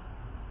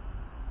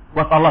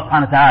what Allah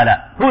subhanahu wa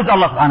ta'ala, who is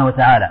Allah subhanahu wa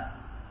ta'ala.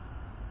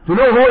 To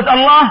know who is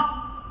Allah,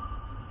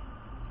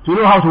 to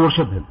know how to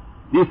worship Him.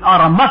 These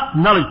are a must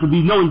knowledge to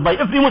be known by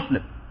every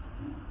Muslim.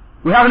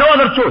 We have no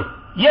other choice.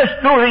 Yes,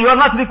 true, you are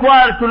not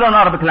required to learn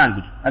Arabic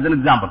language, as an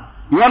example.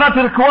 You are not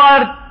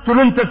required to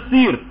learn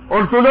tafsir,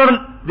 or to learn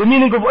the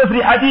meaning of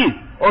every hadith,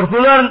 or to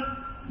learn,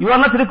 you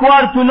are not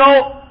required to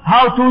know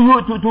how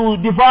to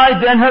divide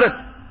the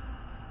inheritance.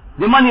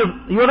 The money,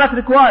 you are not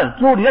required.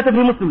 Truly, not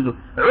every Muslim is.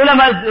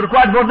 Ulama is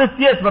required for this,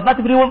 yes, but not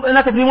every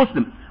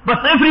Muslim. But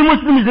every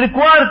Muslim is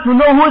required to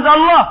know who is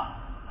Allah,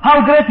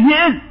 how great He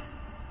is.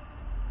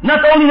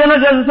 Not only the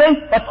knowledge of the thing,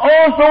 but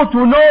also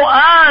to know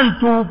and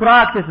to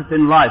practice it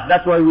in life.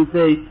 That's why we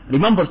say,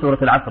 remember Surah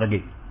Al-Asr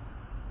again.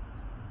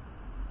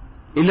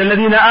 إِلَّا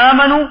الَّذِينَ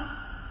آمَنُوا,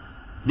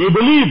 they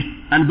believe,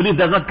 and belief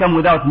does not come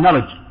without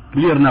knowledge,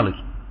 clear knowledge.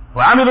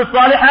 وَعَمِلُوا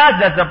الصَّالِحَاتِ,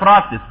 that's the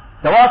practice.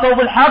 تَوَاصَوْا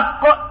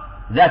بِالْحَقِّ,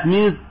 that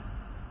means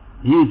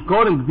he is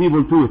calling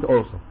people to it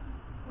also.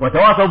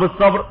 وَتَوَاصَوْا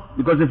بِالصَّبْرِ,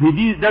 because if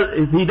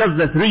he does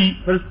the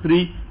first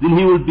three, then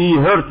he will be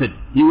hurted.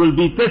 He will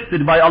be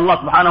tested by Allah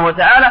subhanahu wa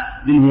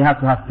ta'ala, then he has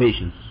to have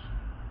patience.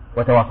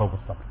 وَتَوَاصَوْا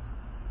بِالصَّبْرِ.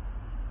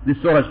 This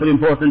surah is very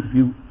important. If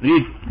you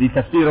read the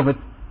tafsir of it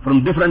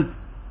from different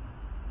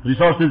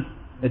resources,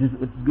 it is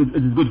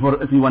good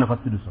for every one of us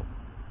to do so.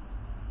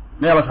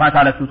 May Allah subhanahu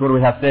wa ta'ala accept what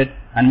we have said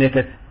and make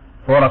it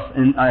for us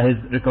in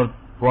his record,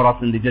 for us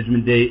in the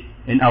judgment day,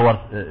 in our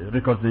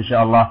records,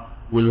 inshallah.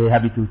 We'll be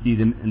happy to see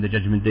them in the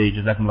judgment day.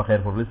 Jazakumullah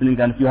khair for listening.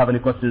 And if you have any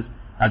questions,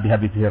 I'll be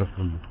happy to hear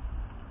from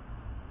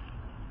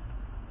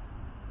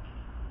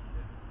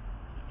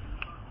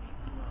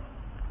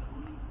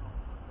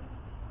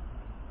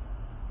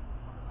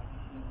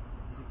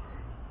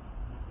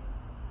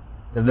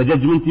you. Is the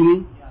judgment you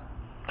mean?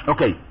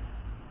 Okay.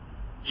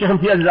 Sheikh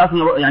Imtiaz is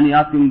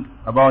asking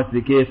about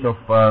the case of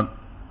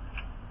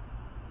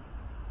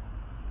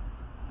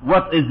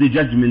what is the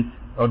judgment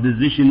or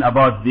decision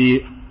about the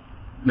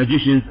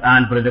magicians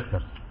and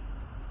predictors.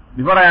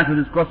 Before I answer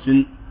this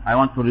question, I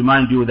want to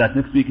remind you that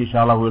next week,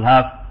 inshallah, we'll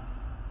have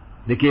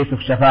the case of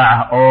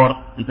shafa'ah or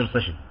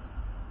intercession,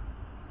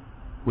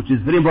 which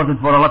is very important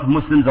for a lot of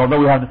Muslims, although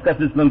we have discussed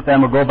this long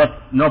time ago,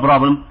 but no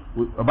problem.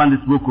 About this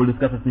book, we'll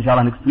discuss it,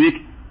 inshallah, next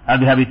week. I'll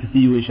be happy to see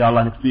you,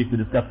 inshallah, next week to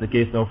discuss the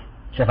case of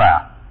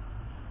shafa'ah.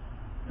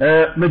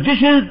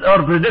 Magicians or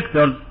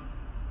predictors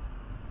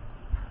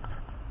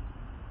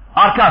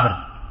are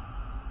kafirs.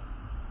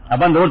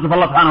 Upon the words of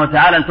Allah subhanahu wa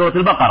ta'ala in Surah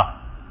Al-Baqarah,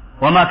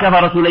 وَمَا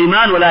كَفَرَ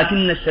سُلَيْمَانُ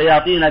وَلَكِنَّ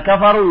الشَّيَاطِينَ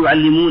كَفَرُوا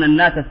يُعَلِّمُونَ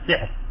النَّاسَ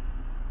السِّحْرَ.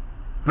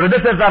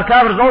 Predictors are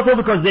kafirs also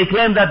because they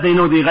claim that they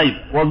know the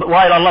ghaib.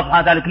 While Allah subhanahu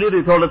wa ta'ala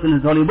clearly told us in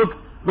His holy book,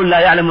 قُلْ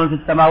لَا يَعْلَمُ مَنْ فِي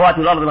السَّمَاوَاتِ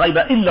وَالْأَرْضِ الْغَيْبَ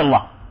إِلَّا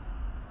اللَّهُ.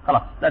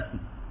 خلاص, that's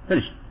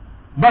finished.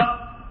 But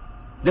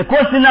the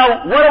question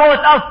now, what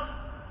about us,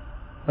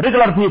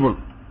 regular people?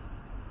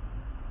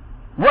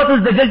 What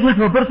is the judgment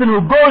for a person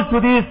who goes to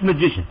these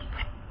magicians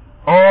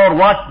or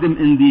watch them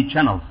in the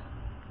channels?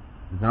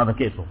 It's another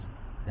case also.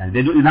 And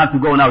they don't have to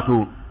go now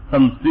to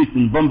some streets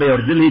in Bombay or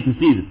Delhi to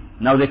see them.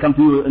 Now they come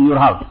to you in your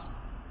house.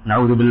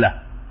 Na'udhu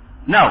billah.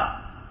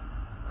 Now,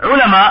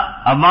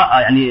 ulama,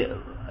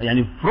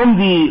 from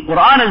the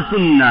Quran and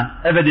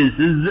Sunnah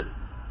evidences,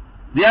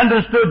 they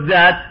understood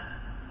that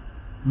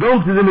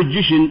going to the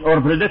magician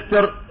or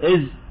predictor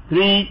is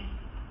 3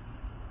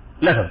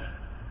 letters.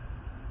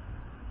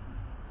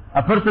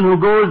 A person who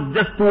goes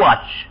just to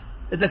watch.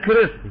 It's a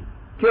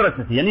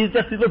curiosity. And he's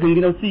just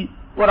looking, see,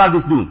 what are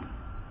they doing?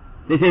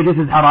 They say this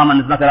is haram and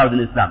it's not allowed in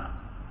Islam.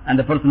 And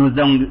the person who's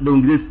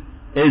doing this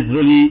is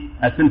really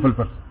a sinful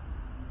person.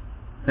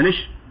 Finish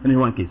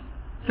one case.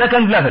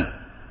 Second level.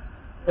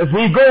 If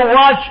we go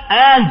watch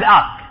and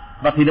ask,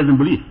 but he doesn't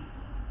believe.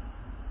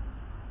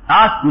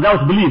 Ask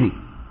without believing.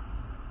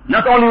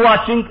 Not only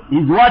watching,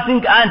 he's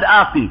watching and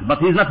asking, but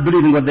he's not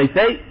believing what they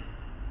say.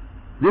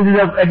 This is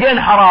again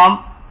haram,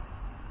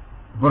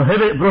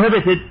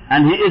 prohibited,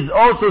 and he is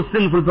also a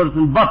sinful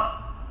person. But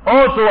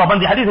also upon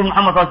the hadith of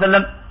Muhammad sallallahu alaihi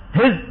wasallam,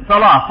 his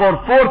salah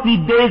for 40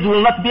 days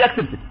will not be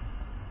accepted.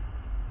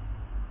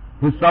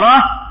 His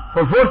salah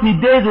for 40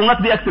 days will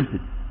not be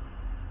accepted.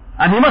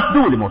 And he must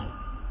do them also.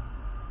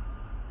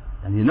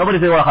 And nobody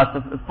says, well,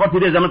 40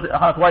 days,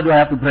 why do I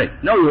have to pray?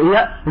 No,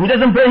 if he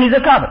doesn't pray, he's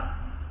a kafir.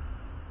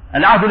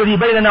 العهد الذي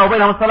بيننا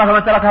وبينهم الصلاة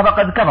فمن تركها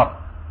فقد كفر.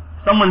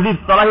 Someone leaves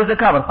salah, he's a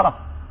kafir, خلاص.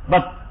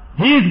 But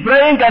he is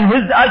praying and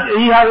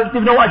he has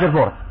received no ajr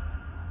for it.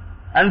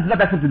 And it's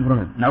not accepted from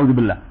him. Na'udhu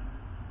billah.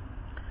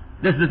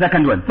 This is the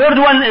second one. Third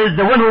one is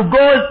the one who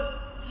goes,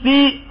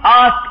 see,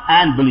 ask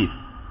and believe.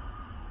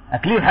 A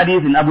clear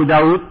hadith in Abu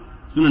Dawud,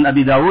 Sunan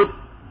Abi Dawud,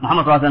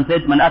 Muhammad sallallahu alaihi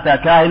wasallam said, من أتى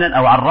كاهنا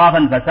أو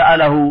عرافا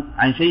فسأله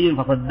عن شيء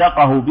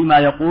فصدقه بما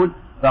يقول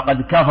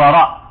فقد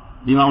كفر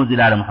بما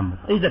أنزل على محمد.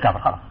 He's a kafir,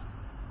 خلاص.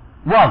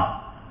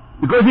 Why?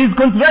 Because he's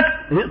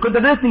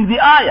contradicting the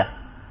ayah.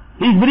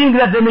 He's believing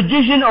that the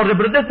magician or the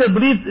predictor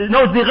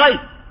knows the ghaib.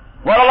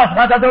 While Allah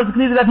subhanahu wa ta'ala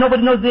clearly that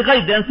nobody knows the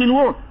ghaib, the unseen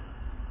world.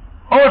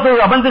 Also,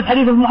 abundant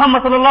hadith of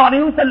Muhammad sallallahu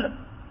alayhi wa sallam.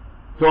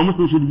 So a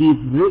Muslim should be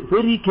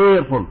very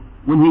careful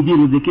when he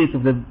deals with the case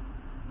of the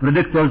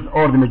predictors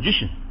or the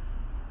magicians.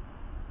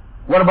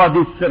 What about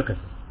these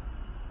circuses?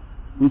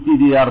 We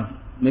see they are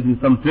making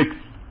some tricks.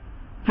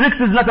 Tricks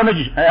is not a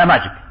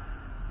magic.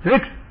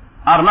 Tricks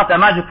are not a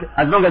magic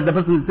as long as the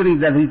person is saying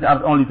that these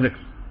are only tricks.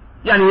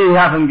 Yani he's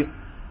having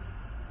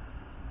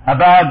a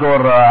bag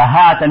or a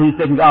hat and he's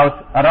taking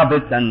out a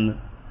rabbit and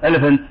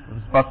elephant, if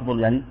it's possible,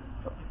 yani.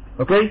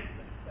 Okay?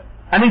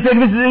 And he's saying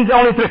this is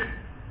only tricks.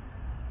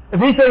 If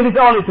he's saying this is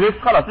only tricks,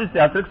 خلاص, this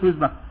is tricks, he's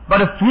not.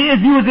 But if he is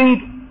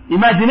using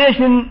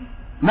imagination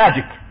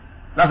magic,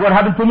 that's what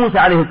happened to Musa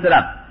alayhi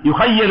salam.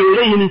 يُخَيَّلُ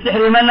إِلَيْهِ مِنْ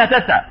سِحْرِ مَنَّ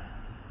تَسْعَى.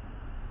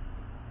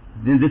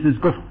 Then this is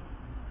kufr.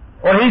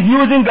 or he's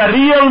using a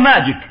real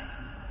magic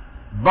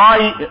by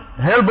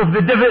help of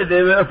the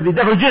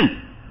devil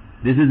jinn.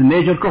 This is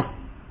major kufr.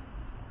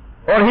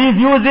 Or he's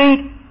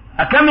using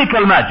a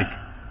chemical magic,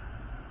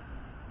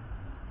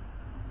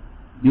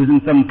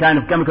 using some kind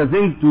of chemical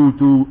thing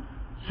to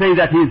say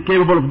that he is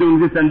capable of doing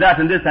this and that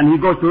and this, and he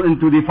goes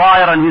into the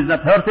fire and he's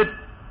not hurt it.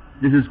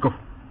 This is kufr.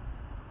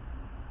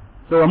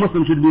 So a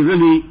Muslim should be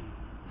really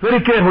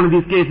very careful in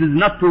these cases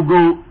not to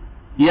go,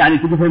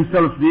 to give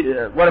himself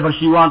whatever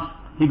she wants.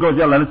 He goes,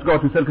 yalla, let's go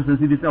to circus and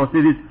see this or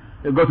see this.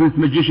 Go to this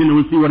magician and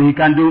we'll see what he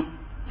can do.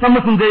 Some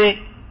Muslims,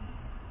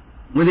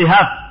 when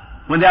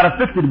they are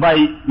affected by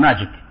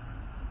magic,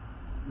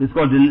 it's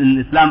called in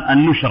Islam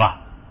an-nushra.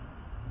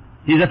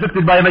 He's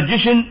affected by a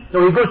magician,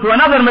 so he goes to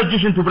another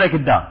magician to break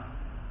it down.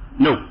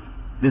 No,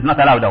 this is not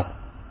allowed out.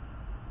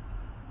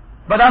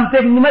 But I'm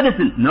taking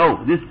medicine.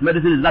 No, this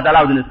medicine is not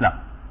allowed in Islam.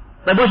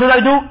 So what should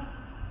I do?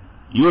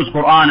 Use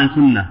Quran and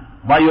Sunnah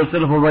by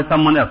yourself or by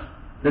someone else.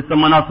 Let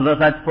someone else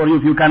recite for you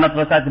if you cannot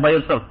recite it by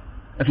yourself.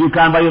 If you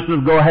can by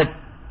yourself, go ahead.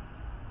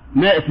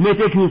 It may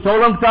take you so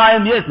long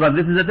time, yes, but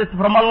this is a test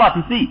from Allah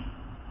to see.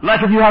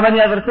 Like if you have any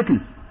other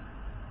sickness.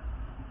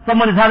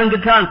 Someone is having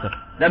a cancer.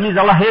 That means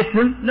Allah hates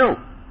him? No.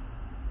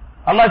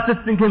 Allah is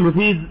testing him with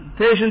his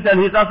patient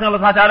and he's asking Allah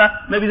subhanahu wa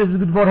ta'ala, maybe this is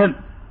good for him.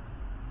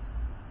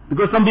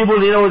 Because some people,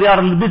 they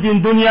are busy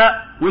in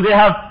dunya, when they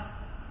have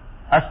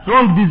a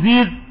strong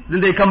disease,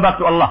 then they come back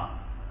to Allah.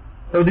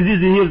 So disease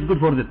here is good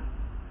for them.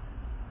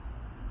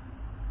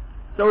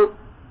 So,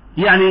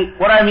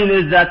 what I mean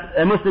is that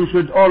a Muslim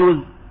should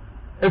always,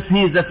 if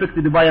he is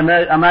affected by a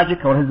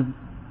magic, or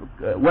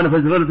one of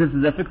his relatives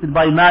is affected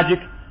by magic,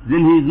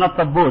 then he is not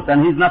supposed,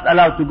 and he is not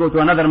allowed to go to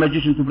another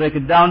magician to break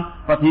it down,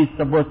 but he is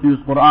supposed to use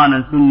Quran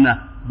and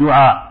Sunnah,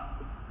 dua,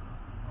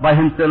 by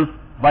himself,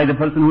 by the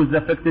person who is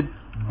affected,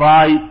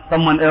 by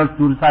someone else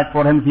to recite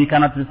for him if he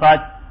cannot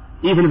recite.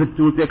 Even if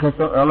it will take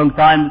a long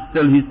time,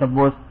 still he is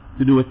supposed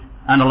to do it,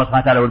 and Allah subhanahu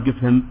wa ta'ala will give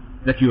him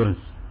the cures.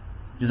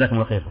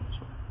 Jazakumullah khair.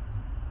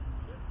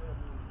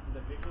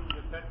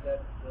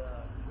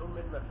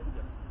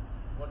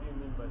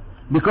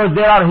 Because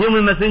there are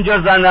human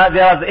messengers and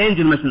there are the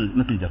angel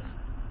messengers.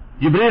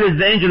 Jibreel is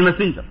the angel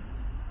messenger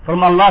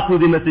from Allah to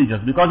the messengers,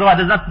 because Allah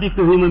does not speak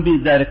to human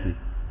beings directly,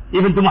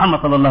 even to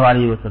Muhammad sallallahu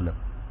alayhi wa sallam.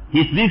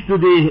 He speaks to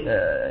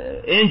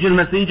the angel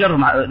messenger,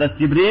 that's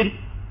Jibreel,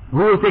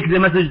 who takes the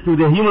message to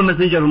the human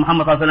messenger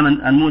Muhammad sallallahu alayhi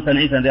wa sallam and Musa and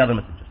Isa and the other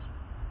messengers.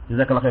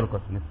 Jazakallah khair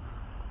question.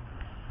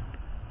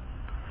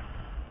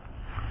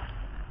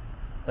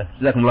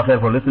 Jazakumullah khair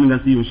for listening,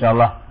 and see you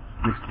inshallah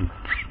next week.